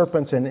shrewd as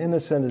serpents and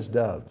innocent as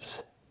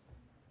doves."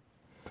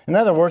 In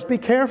other words, be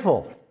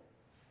careful.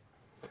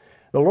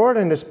 The Lord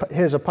and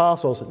His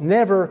apostles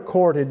never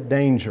courted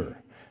danger.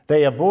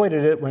 They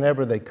avoided it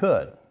whenever they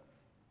could.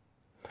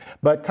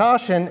 But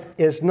caution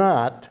is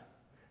not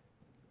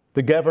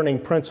the governing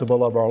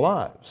principle of our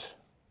lives.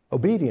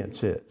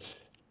 Obedience is.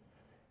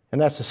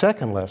 And that's the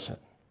second lesson.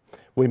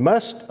 We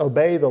must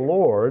obey the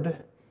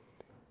Lord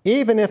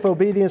even if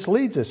obedience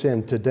leads us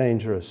into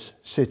dangerous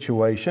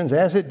situations,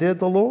 as it did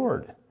the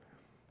Lord.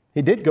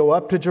 He did go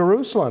up to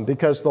Jerusalem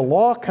because the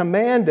law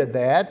commanded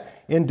that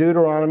in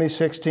Deuteronomy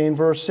 16,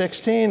 verse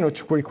 16,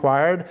 which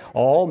required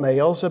all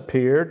males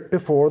appeared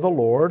before the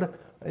Lord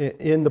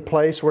in the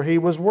place where He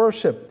was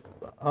worshiped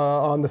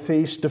on the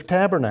Feast of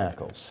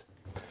Tabernacles.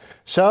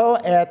 So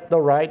at the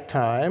right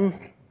time,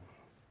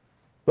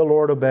 the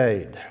Lord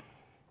obeyed.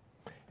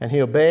 And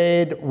He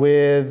obeyed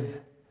with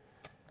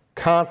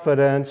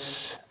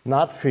confidence,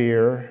 not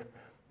fear,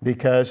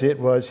 because it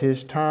was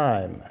His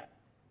time.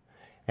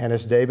 And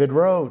as David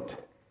wrote,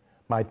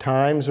 "My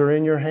times are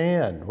in your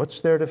hand." What's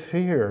there to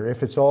fear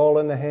if it's all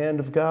in the hand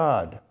of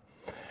God?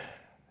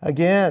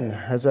 Again,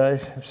 as I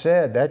have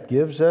said, that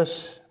gives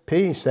us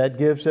peace. That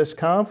gives us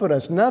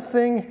confidence.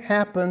 Nothing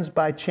happens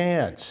by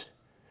chance.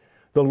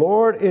 The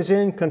Lord is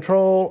in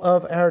control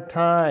of our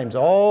times,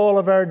 all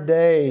of our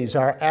days,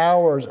 our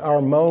hours,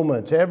 our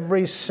moments.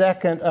 Every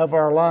second of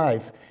our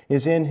life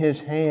is in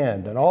His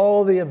hand, and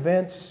all the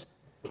events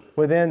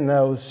within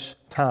those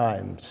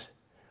times.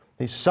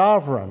 He's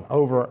sovereign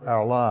over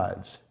our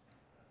lives.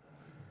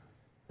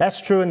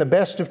 That's true in the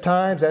best of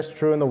times. That's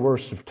true in the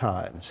worst of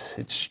times.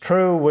 It's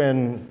true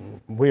when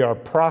we are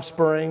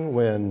prospering,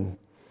 when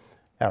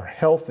our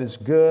health is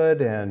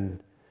good and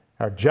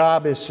our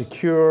job is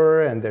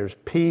secure and there's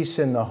peace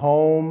in the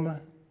home.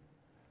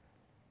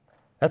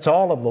 That's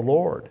all of the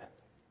Lord.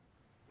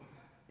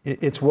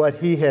 It's what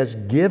He has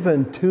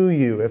given to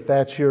you, if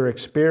that's your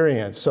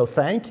experience. So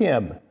thank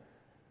Him.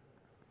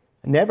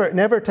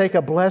 Never take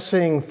a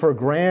blessing for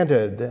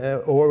granted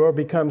or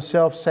become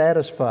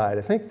self-satisfied.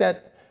 I think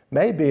that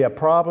may be a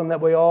problem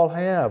that we all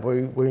have.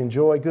 We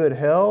enjoy good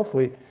health.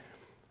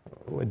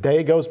 A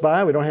day goes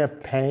by, we don't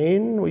have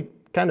pain. We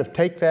kind of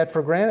take that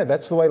for granted.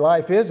 That's the way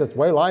life is. That's the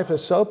way life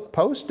is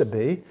supposed to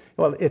be.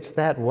 Well, it's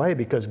that way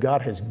because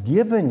God has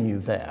given you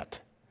that.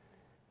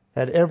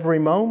 At every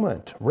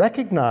moment,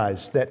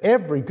 recognize that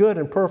every good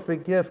and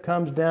perfect gift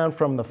comes down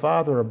from the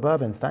Father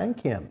above, and thank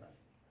Him.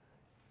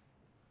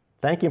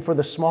 Thank Him for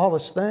the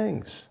smallest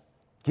things.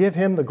 Give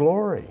Him the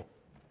glory.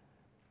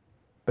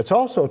 But it's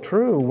also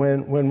true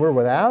when we're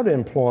without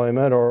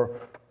employment, or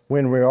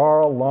when we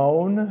are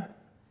alone,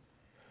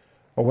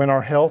 or when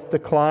our health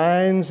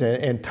declines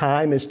and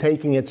time is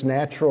taking its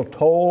natural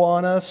toll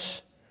on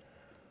us.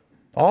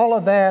 All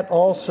of that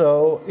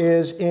also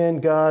is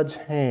in God's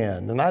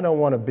hand. And I don't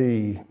want to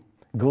be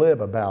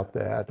glib about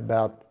that,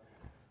 about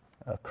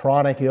a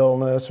chronic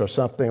illness or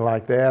something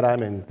like that.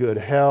 I'm in good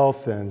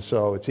health, and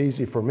so it's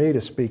easy for me to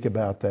speak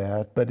about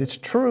that. But it's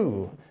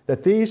true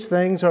that these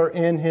things are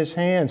in His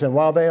hands. And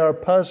while they are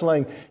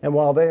puzzling and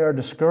while they are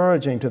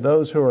discouraging to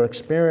those who are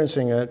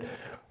experiencing it,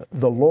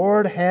 the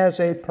Lord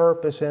has a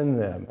purpose in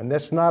them. And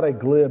that's not a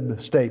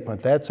glib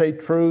statement. That's a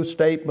true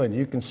statement.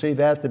 You can see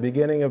that at the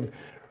beginning of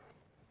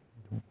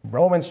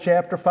Romans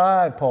chapter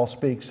 5. Paul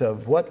speaks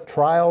of what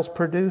trials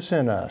produce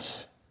in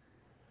us.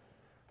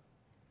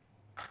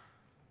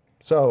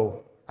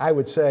 So I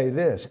would say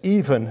this,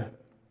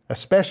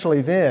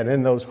 especially then,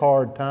 in those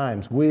hard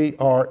times, we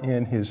are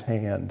in His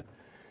hand.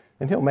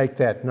 And He'll make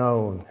that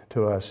known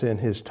to us in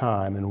His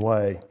time and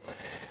way.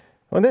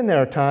 And then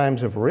there are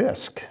times of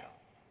risk,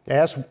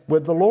 as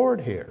with the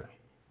Lord here.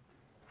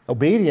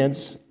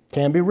 Obedience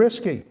can be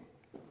risky.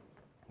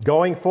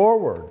 Going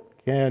forward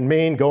can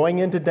mean going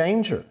into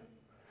danger.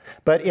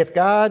 But if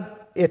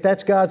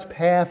that's God's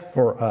path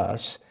for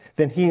us,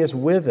 then He is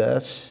with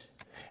us,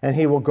 and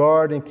He will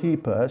guard and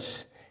keep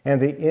us, and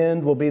the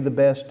end will be the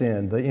best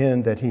end, the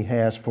end that He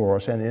has for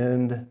us, an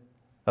end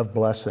of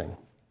blessing.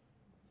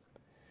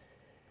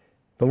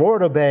 The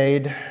Lord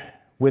obeyed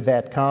with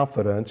that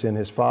confidence in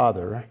His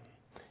Father.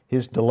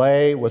 His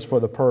delay was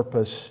for the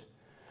purpose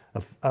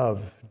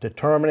of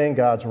determining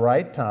God's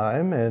right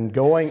time and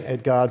going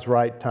at God's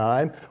right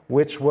time,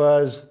 which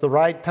was the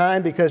right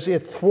time because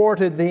it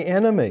thwarted the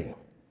enemy.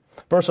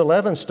 Verse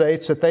 11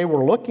 states that they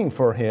were looking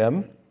for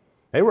him.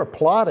 They were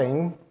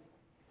plotting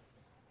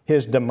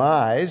his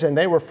demise, and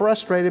they were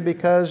frustrated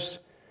because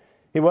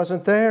he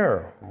wasn't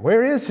there.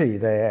 Where is he,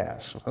 they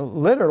asked.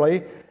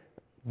 Literally,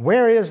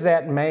 where is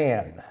that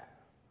man?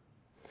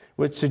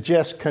 Which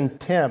suggests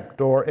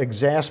contempt or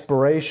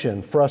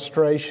exasperation,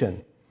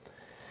 frustration.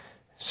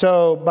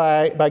 So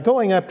by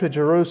going up to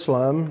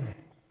Jerusalem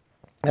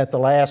at the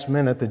last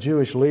minute, the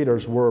Jewish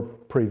leaders were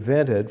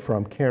prevented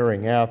from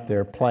carrying out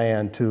their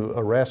plan to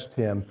arrest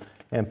him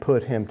and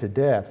put him to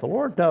death. The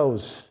Lord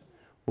knows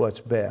what's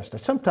best. I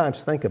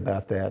sometimes think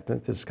about that.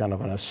 This is kind of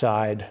an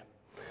aside.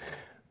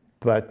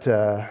 But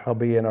I'll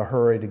be in a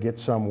hurry to get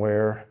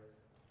somewhere,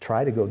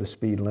 try to go the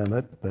speed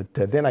limit, but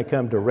then I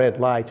come to red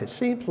lights. It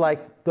seems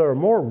like there are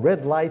more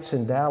red lights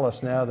in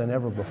Dallas now than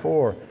ever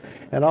before.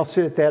 And I'll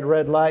sit at that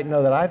red light and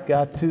know that I've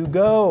got to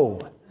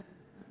go.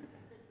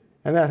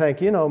 And I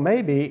think,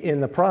 maybe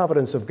in the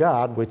providence of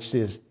God, which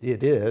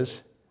it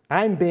is,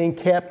 I'm being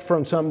kept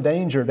from some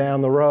danger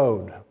down the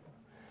road.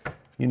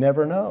 You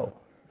never know.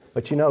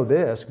 But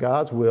this,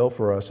 God's will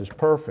for us is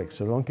perfect,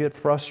 so don't get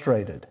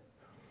frustrated.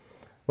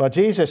 Well,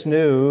 Jesus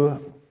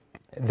knew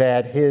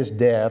that his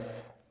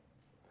death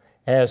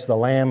as the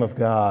Lamb of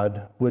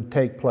God would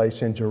take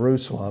place in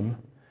Jerusalem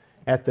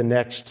at the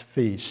next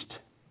feast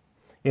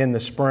in the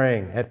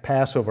spring, at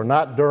Passover,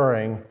 not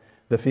during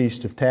the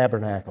Feast of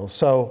Tabernacles.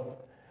 So,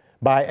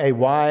 by a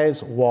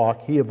wise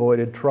walk, he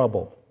avoided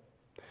trouble.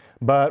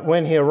 But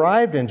when he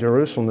arrived in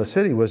Jerusalem, the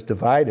city was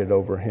divided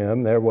over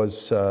him. There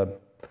was a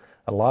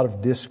lot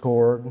of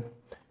discord,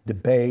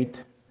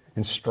 debate,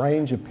 and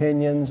strange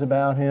opinions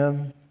about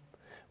him.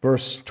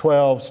 Verse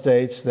 12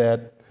 states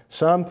that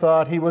some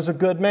thought he was a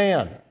good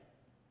man,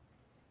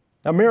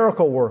 a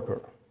miracle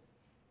worker.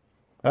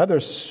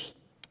 Others,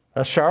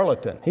 a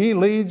charlatan. He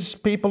leads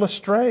people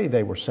astray,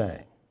 they were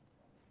saying.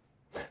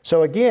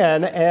 So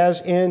again,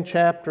 as in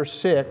chapter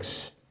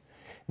 6,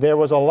 there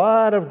was a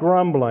lot of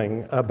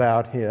grumbling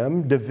about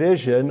him,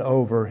 division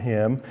over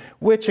him,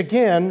 which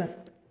again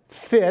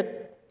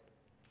fit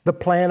the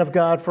plan of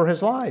God for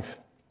his life.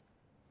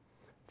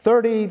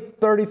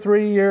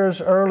 33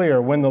 years earlier,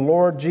 when the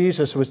Lord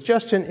Jesus was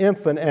just an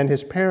infant and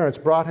his parents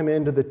brought him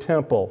into the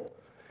temple,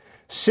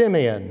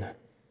 Simeon,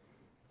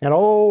 an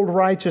old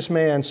righteous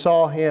man,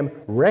 saw him,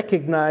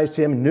 recognized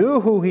him, knew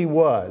who he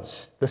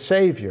was, the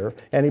Savior,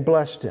 and he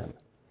blessed him.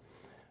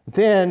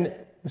 Then,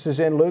 this is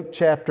in Luke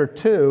chapter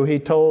 2, he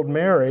told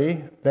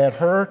Mary that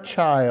her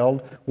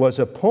child was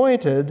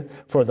appointed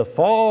for the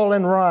fall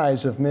and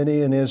rise of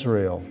many in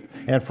Israel,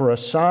 and for a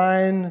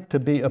sign to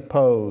be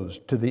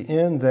opposed, to the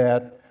end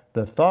that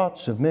the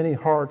thoughts of many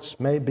hearts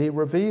may be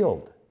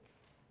revealed.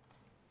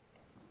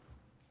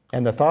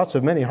 And the thoughts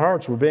of many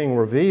hearts were being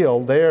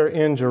revealed there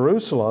in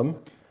Jerusalem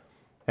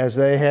as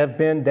they have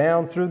been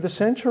down through the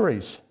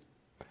centuries.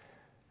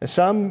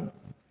 Some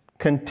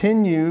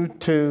continue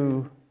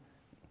to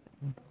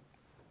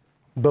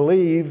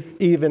believe,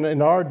 even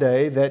in our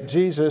day, that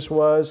Jesus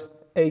was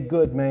a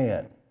good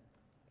man.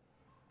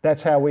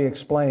 That's how we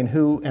explain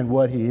who and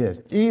what he is.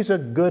 He's a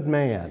good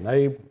man,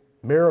 a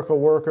miracle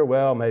worker.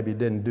 Well, maybe he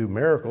didn't do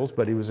miracles,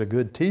 but he was a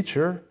good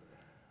teacher.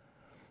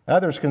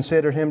 Others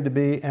consider him to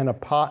be an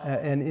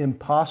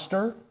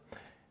impostor.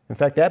 In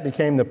fact, that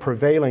became the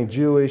prevailing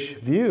Jewish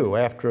view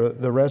after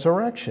the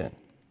resurrection.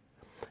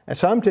 And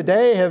some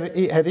today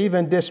have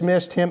even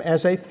dismissed him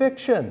as a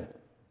fiction.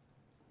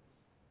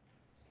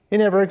 He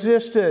never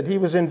existed. He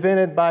was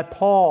invented by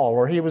Paul,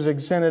 or he was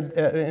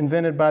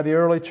invented by the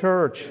early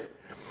church.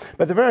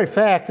 But the very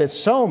fact that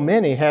so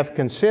many have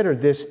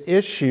considered this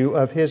issue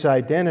of his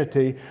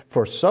identity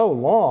for so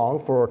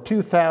long, for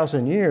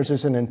 2,000 years,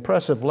 is an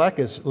impressive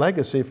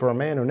legacy for a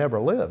man who never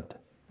lived,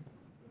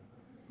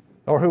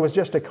 or who was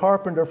just a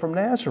carpenter from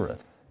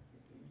Nazareth.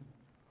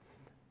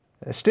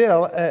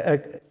 Still,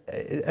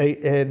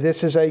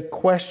 this is a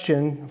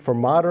question for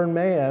modern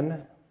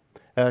man,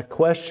 a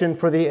question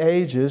for the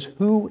ages.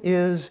 Who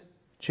is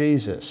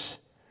Jesus?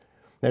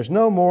 There's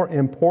no more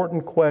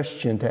important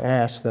question to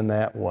ask than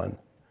that one.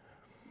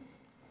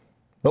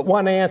 But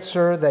one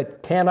answer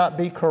that cannot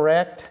be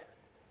correct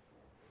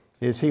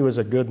is he was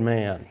a good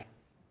man.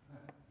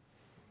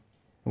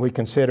 We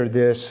considered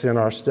this in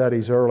our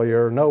studies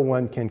earlier. No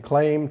one can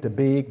claim to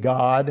be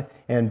God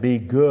and be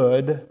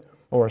good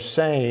or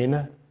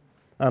sane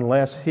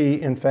unless he,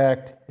 in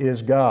fact,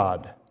 is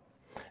God.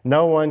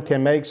 No one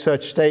can make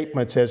such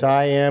statements as,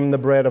 I am the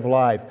bread of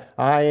life,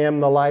 I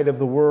am the light of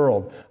the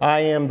world,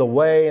 I am the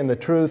way and the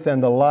truth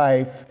and the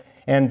life,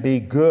 and be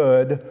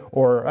good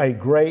or a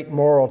great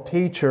moral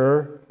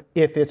teacher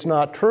if it's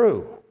not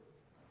true.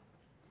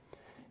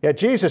 Yet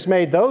Jesus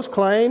made those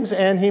claims,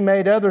 and he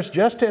made others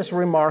just as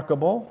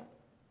remarkable.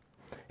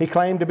 He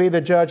claimed to be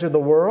the judge of the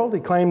world.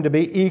 He claimed to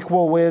be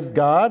equal with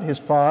God, his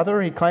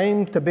Father. He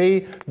claimed to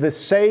be the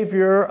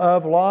Savior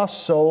of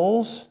lost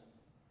souls,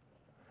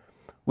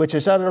 which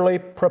is utterly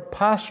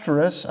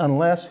preposterous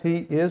unless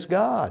he is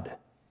God.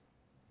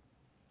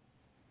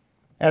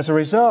 As a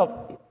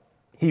result,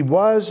 he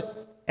was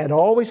and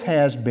always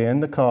has been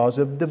the cause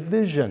of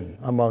division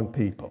among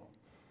people.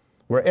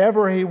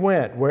 Wherever he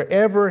went,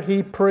 wherever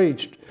he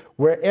preached,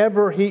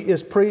 wherever he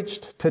is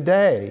preached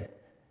today,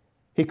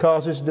 he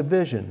causes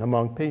division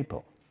among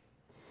people.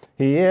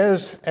 He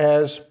is,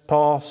 as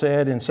Paul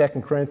said in 2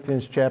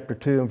 Corinthians chapter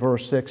 2 and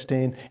verse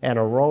 16, an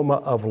aroma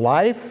of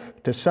life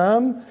to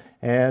some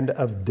and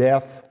of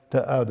death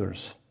to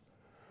others.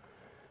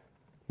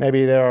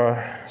 Maybe there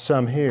are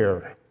some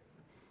here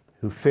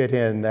who fit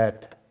in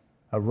that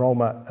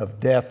aroma of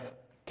death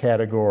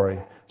category.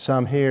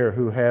 Some here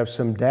who have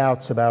some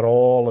doubts about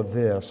all of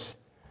this.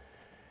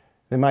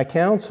 Then my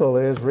counsel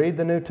is read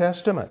the New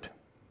Testament.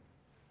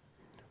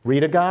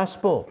 Read a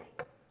gospel.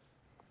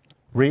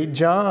 Read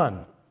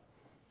John.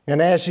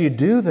 And as you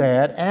do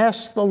that,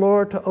 ask the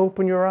Lord to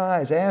open your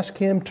eyes. Ask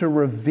Him to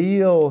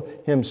reveal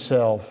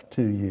Himself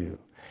to you.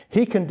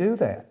 He can do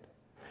that.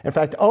 In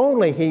fact,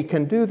 only He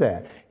can do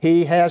that.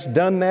 He has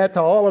done that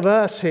to all of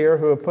us here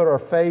who have put our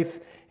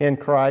faith in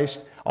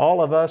Christ,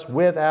 all of us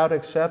without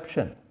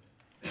exception.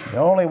 The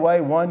only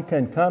way one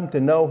can come to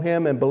know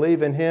Him and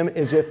believe in Him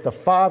is if the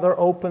Father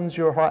opens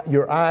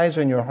your eyes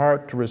and your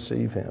heart to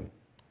receive Him.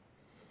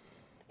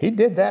 He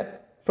did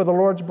that for the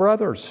Lord's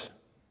brothers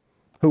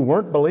who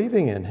weren't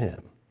believing in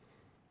Him.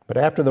 But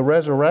after the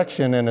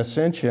resurrection and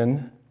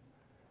ascension,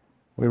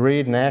 we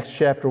read in Acts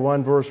chapter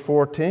 1, verse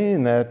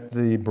 14, that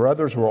the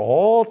brothers were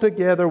all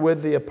together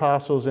with the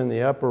apostles in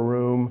the upper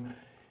room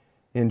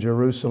in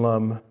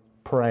Jerusalem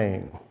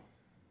praying.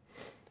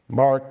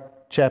 Mark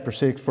chapter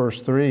 6,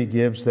 verse 3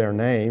 gives their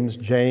names,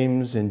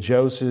 James and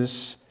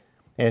Joseph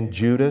and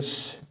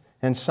Judas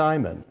and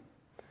Simon.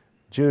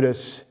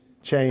 Judas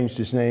changed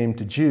his name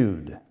to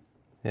Jude,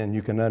 and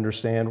you can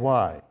understand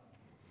why.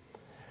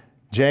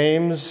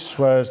 James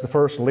was the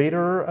first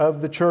leader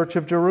of the church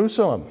of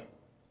Jerusalem,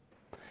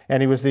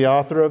 and he was the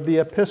author of the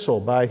epistle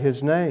by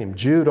his name.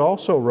 Jude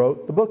also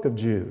wrote the book of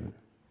Jude.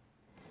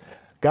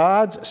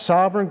 God's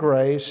sovereign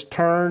grace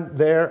turned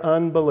their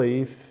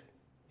unbelief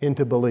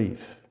into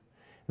belief,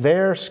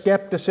 their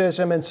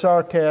skepticism and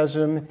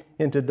sarcasm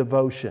into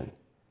devotion.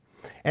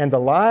 And the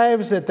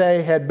lives that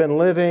they had been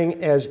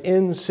living as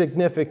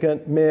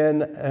insignificant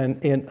men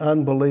and in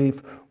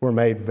unbelief were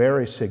made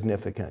very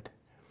significant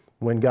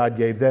when God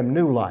gave them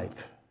new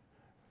life.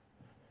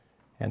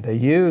 And they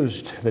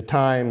used the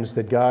times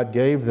that God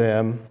gave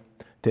them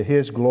to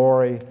His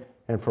glory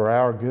and for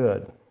our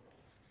good.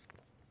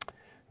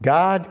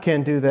 God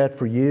can do that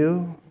for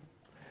you,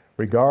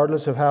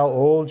 regardless of how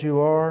old you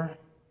are,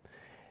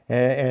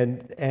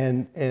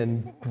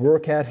 and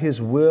work out His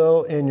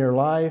will in your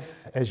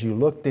life as you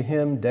look to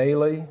Him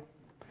daily.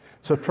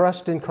 So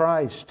trust in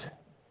Christ.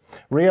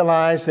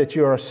 Realize that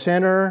you are a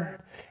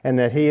sinner and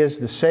that He is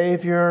the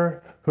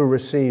Savior who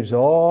receives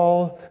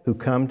all who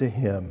come to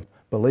Him.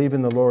 Believe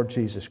in the Lord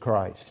Jesus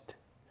Christ.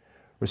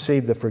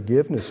 Receive the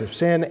forgiveness of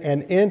sin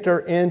and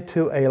enter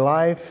into a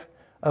life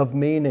of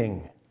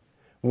meaning,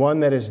 one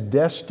that is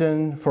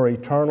destined for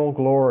eternal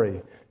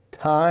glory.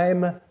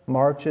 Time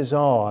marches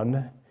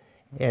on,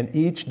 and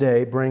each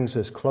day brings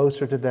us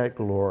closer to that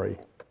glory.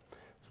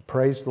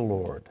 Praise the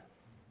Lord.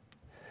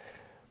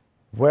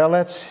 Well,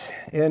 let's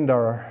end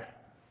our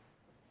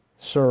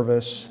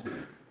service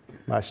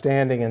by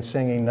standing and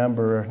singing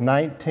number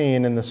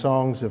 19 in the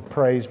Songs of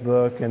Praise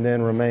book, and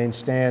then remain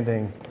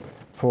standing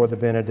for the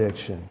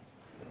benediction.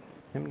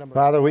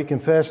 Father, we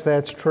confess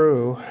that's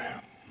true.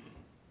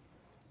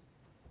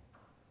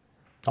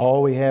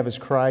 All we have is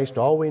Christ.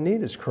 All we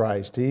need is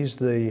Christ. He's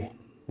the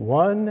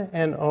one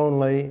and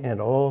only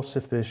and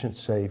all-sufficient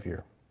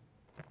Savior.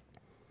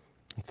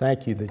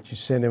 Thank you that you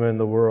sent Him in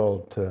the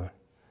world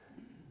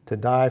to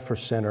die for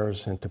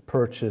sinners and to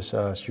purchase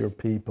us, your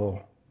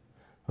people,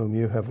 whom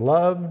you have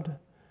loved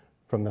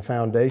from the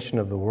foundation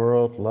of the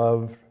world,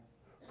 loved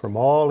from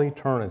all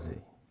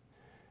eternity.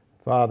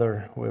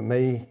 Father,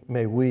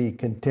 may we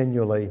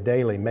continually,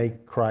 daily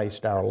make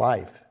Christ our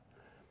life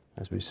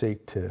as we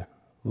seek to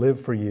live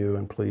for you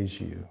and please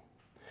you.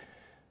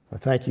 I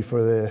thank you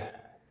for the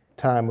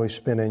time we've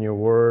spent in your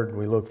word.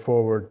 We look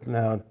forward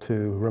now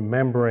to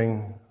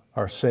remembering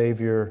our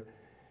Savior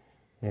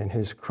and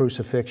His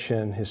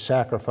crucifixion, His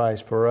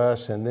sacrifice for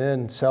us, and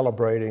then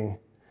celebrating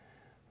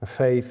the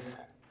faith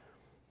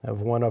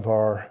of one of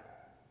our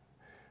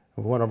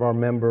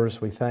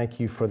members. We thank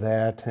you for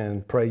that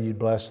and pray you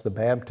bless the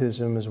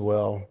baptism as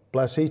well.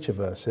 Bless each of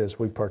us as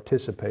we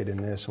participate in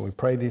this, and we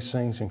pray these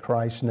things in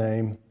Christ's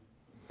name.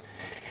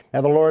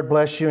 Now the Lord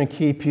bless you and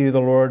keep you.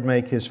 The Lord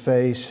make His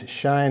face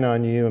shine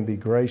on you and be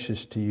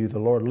gracious to you. The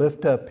Lord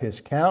lift up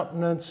His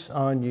countenance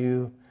on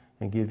you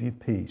and give you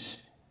peace.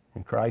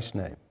 In Christ's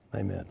name,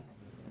 amen.